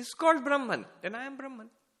 Oh, this is called Brahman. Then I am Brahman.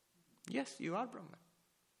 Yes, you are Brahman.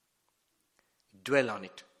 Dwell on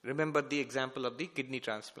it. Remember the example of the kidney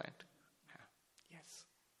transplant. Yes.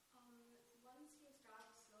 Once you start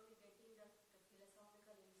slowly getting the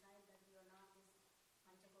philosophical insight that you are not this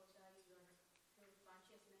panchakoshas, you are pure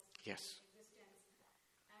consciousness, Yes. existence,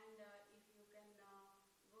 and if you can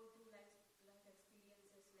go through life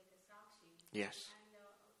experiences like a sakshi, Yes. and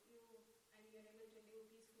you're able to live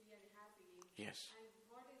peacefully and happily. Yes. And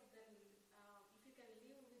what is then, if you can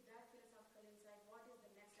live with that philosophical insight, what is the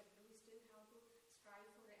next step? Do we still have to strive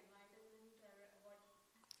for enlightenment or what?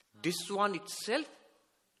 This one itself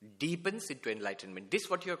deepens into enlightenment. This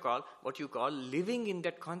what you call living in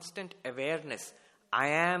that constant awareness. I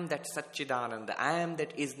am that Satchidananda. I am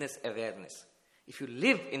that isness awareness. If you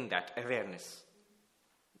live in that awareness,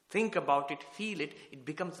 think about it, feel it, it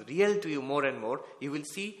becomes real to you more and more. You will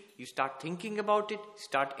see, you start thinking about it,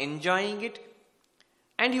 start enjoying it,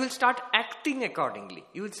 and you will start acting accordingly.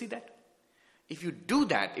 You will see that. If you do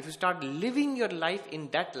that, if you start living your life in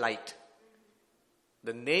that light,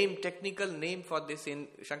 the technical name for this in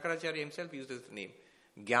Shankaracharya himself uses the name,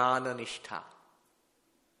 Jnana Nishtha.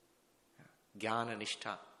 Jnana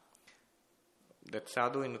Nishtha. That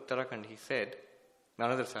sadhu in Uttarakhand, he said,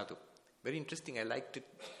 another sadhu, very interesting, I liked it.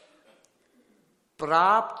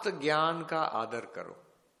 Prapt Jnana ka adar karo.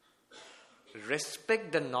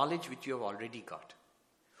 Respect the knowledge which you have already got.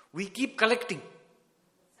 We keep collecting.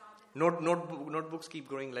 Notebooks keep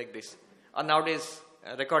growing like this. Nowadays,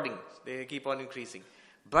 recordings, they keep on increasing.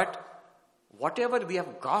 But whatever we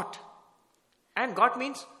have got, and got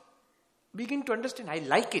means begin to understand, I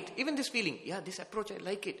like it. Even this feeling, this approach, I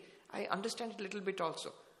like it. I understand it a little bit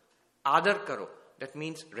also. Adar karo, that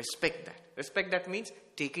means respect that. Respect that means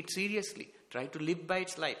take it seriously. Try to live by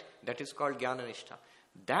its light. That is called Jnana Nishtha.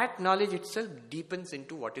 That knowledge itself deepens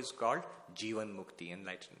into what is called Jivan Mukti,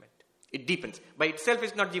 enlightenment. It deepens. By itself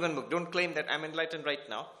it's not Jivan Mukti. Don't claim that I'm enlightened right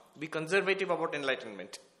now. Be conservative about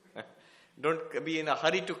enlightenment. Don't be in a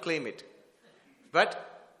hurry to claim it.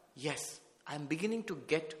 But yes, I'm beginning to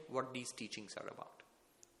get what these teachings are about.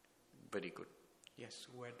 Very good. Yes,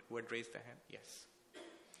 who had raised the hand? Yes.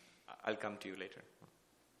 I'll come to you later.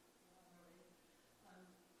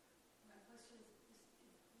 My question is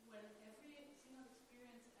when every single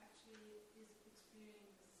experience actually is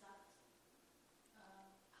experiencing the Sat,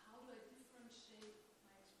 how do I differentiate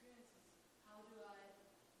my experiences? How do I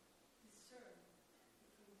discern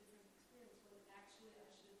between different experiences when actually I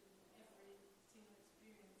should, in every single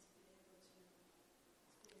experience, be able to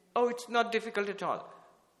experience? Oh, it's not difficult at all.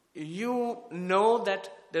 You know that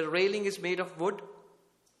the railing is made of wood,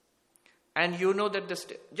 and you know that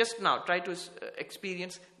just now try to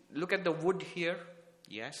experience. Look at the wood here,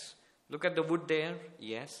 yes. Look at the wood there,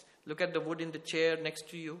 yes. Look at the wood in the chair next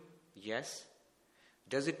to you, yes.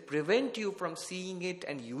 Does it prevent you from seeing it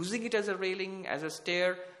and using it as a railing, as a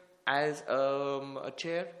stair, as a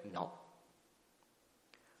chair? No.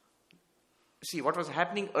 See, what was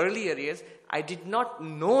happening earlier is, I did not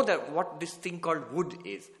know that what this thing called wood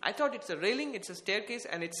is. I thought it's a railing, it's a staircase,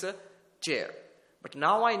 and it's a chair. But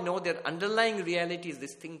now I know their underlying reality is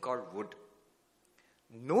this thing called wood.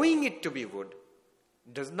 Knowing it to be wood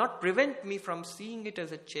does not prevent me from seeing it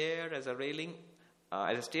as a chair, as a railing,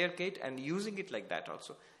 as a staircase, and using it like that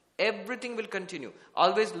also. Everything will continue.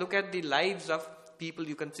 Always look at the lives of people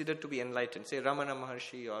you consider to be enlightened. Say Ramana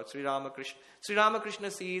Maharshi or Sri Ramakrishna. Sri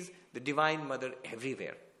Ramakrishna sees the Divine Mother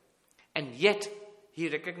everywhere. And yet, he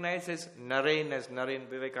recognizes Naren as Naren,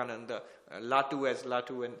 Vivekananda, Latu as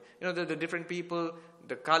Latu, and the different people,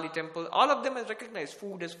 the Kali temple, all of them as recognized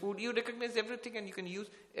food as food. You recognize everything and you can use,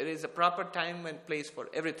 there is a proper time and place for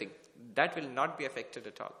everything. That will not be affected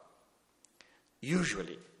at all.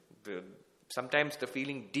 Usually, sometimes the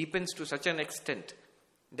feeling deepens to such an extent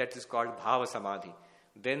that is called Bhava Samadhi.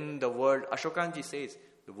 Then the world, Ashokanji says,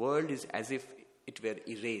 the world is as if it were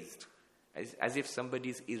erased, as if somebody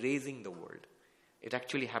is erasing the world. It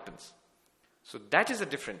actually happens. So that is a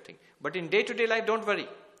different thing. But in day-to-day life, don't worry.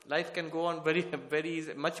 Life can go on very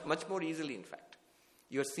easy, much more easily, in fact.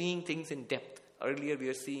 You are seeing things in depth. Earlier, we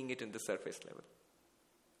are seeing it in the surface level.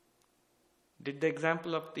 Did the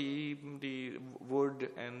example of the wood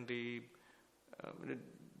and the...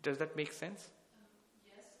 does that make sense?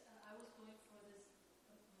 Yes, I was going for this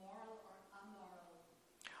moral or unmoral.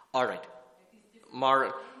 All right. Like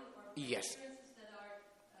Moral. Yes. Experiences that are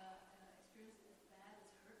experiences as bad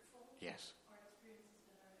as hurtful. Yes. Or experiences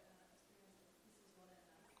that are experiences that this is what I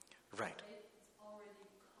like. Right. It's already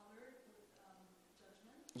colored with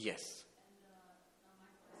judgment. Yes. And now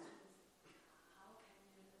my question is, how can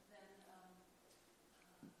you then argue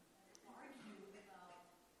about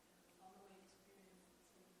following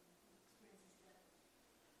experiences that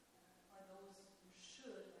are those who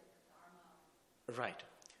should, like Dharma? Right.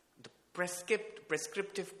 The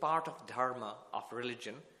prescriptive part of Dharma, of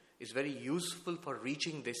religion, is very useful for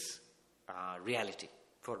reaching this reality,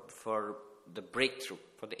 for the breakthrough,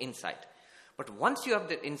 for the insight. But once you have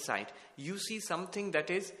the insight, you see something that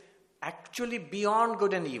is actually beyond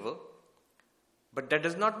good and evil, but that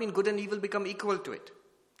does not mean good and evil become equal to it.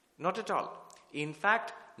 Not at all. In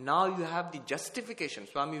fact, now you have the justification.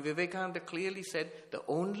 Swami Vivekananda clearly said the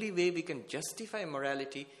only way we can justify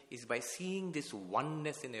morality is by seeing this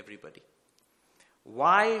oneness in everybody.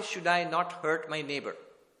 Why should I not hurt my neighbor?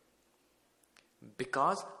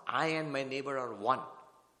 Because I and my neighbor are one.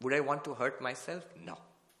 Would I want to hurt myself? No.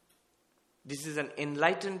 This is an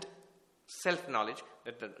enlightened self-knowledge,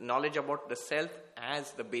 that the knowledge about the self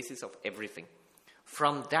as the basis of everything.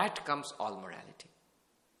 From that comes all morality.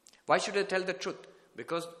 Why should I tell the truth?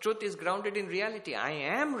 Because truth is grounded in reality. I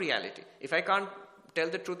am reality. If I can't tell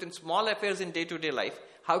the truth in small affairs in day-to-day life,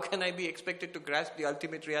 how can I be expected to grasp the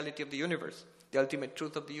ultimate reality of the universe, the ultimate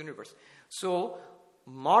truth of the universe? So,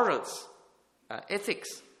 morals,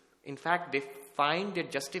 ethics, in fact, they find their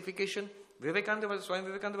justification. Swami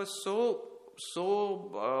Vivekananda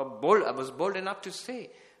was bold enough to say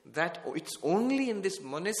that it's only in this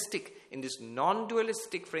monistic, in this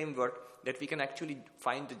non-dualistic framework that we can actually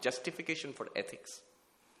find the justification for ethics.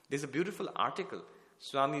 There's a beautiful article,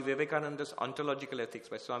 Swami Vivekananda's Ontological Ethics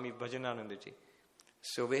by Swami Bhajananandaji.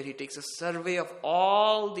 So where he takes a survey of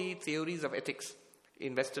all the theories of ethics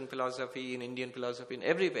in Western philosophy, in Indian philosophy, in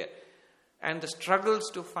everywhere, and the struggles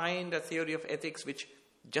to find a theory of ethics which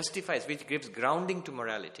justifies, which gives grounding to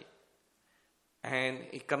morality. And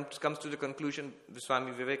he comes to the conclusion,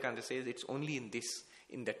 Swami Vivekananda says, it's only in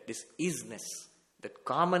that this isness, that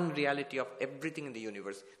common reality of everything in the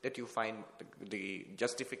universe, that you find the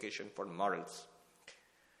justification for morals.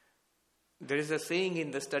 There is a saying in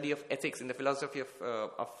the study of ethics, in the philosophy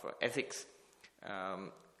of ethics,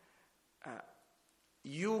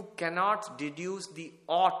 you cannot deduce the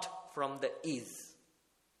ought from the is.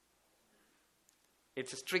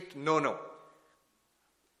 It's a strict no.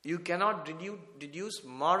 You cannot deduce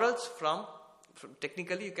morals from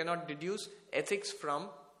technically you cannot deduce ethics from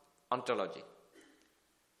ontology.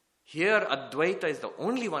 Here Advaita is the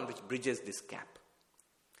only one which bridges this gap.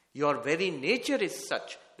 Your very nature is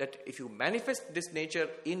such that if you manifest this nature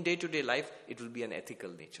in day-to-day life, it will be an ethical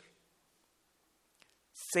nature.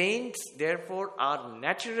 Saints, therefore, are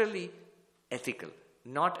naturally ethical,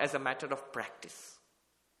 not as a matter of practice.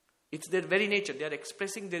 It's their very nature. They are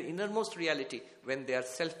expressing their innermost reality when they are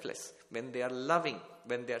selfless, when they are loving,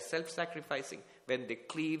 when they are self-sacrificing, when they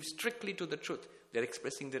cleave strictly to the truth. They are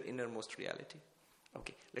expressing their innermost reality.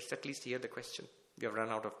 Okay, let's at least hear the question. We have run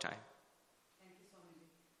out of time. Thank you, Swamiji.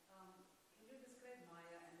 Can you describe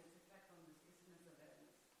Maya and its effect on this isness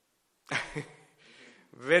awareness?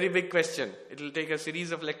 Very big question. It will take a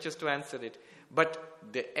series of lectures to answer it. But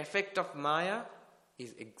the effect of Maya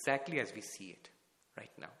is exactly as we see it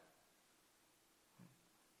right now.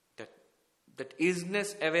 That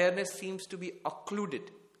isness awareness seems to be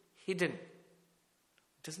occluded, hidden.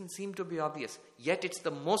 It doesn't seem to be obvious. Yet it's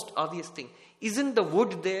the most obvious thing. Isn't the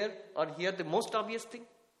wood there or here the most obvious thing?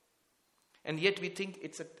 And yet we think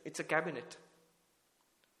it's a cabinet.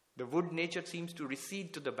 The wood nature seems to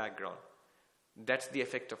recede to the background. That's the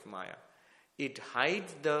effect of Maya. It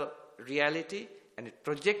hides the reality and it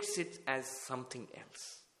projects it as something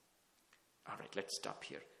else. Alright, let's stop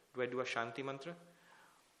here. Do I do a Shanti mantra?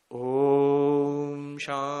 Om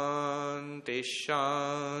Shanti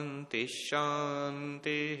Shanti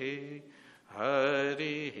Shanti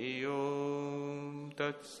Hari Om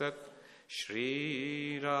Tat Sat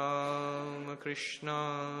Shri Ram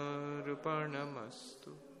Krishna Rupanamastu.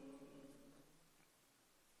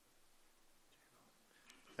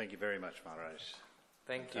 Thank you very much, Maharaj.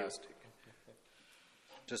 Thank Fantastic.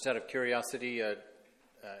 Just out of curiosity,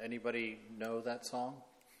 anybody know that song?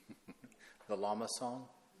 The Lama song?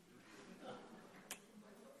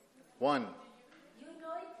 One. You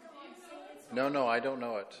know it? Come on, sing it. No, I don't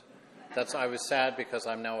know it. I was sad because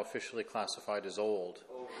I'm now officially classified as old.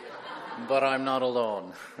 But I'm not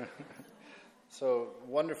alone. So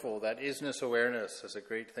wonderful. That isness awareness is a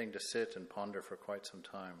great thing to sit and ponder for quite some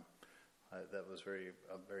time. That was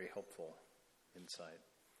a very helpful insight.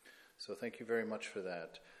 So thank you very much for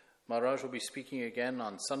that. Maharaj will be speaking again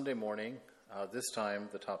on Sunday morning. This time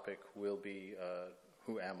the topic will be,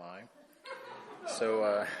 who am I?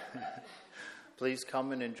 So please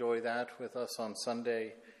come and enjoy that with us on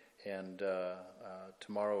Sunday. And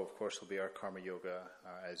tomorrow, of course, will be our Karma Yoga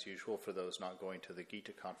as usual for those not going to the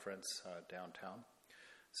Gita conference downtown.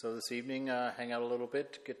 So this evening, hang out a little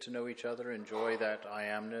bit, get to know each other, enjoy that I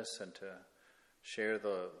amness, and to share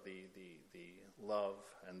the love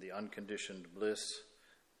and the unconditioned bliss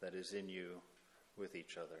that is in you with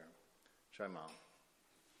each other. Jai Ma.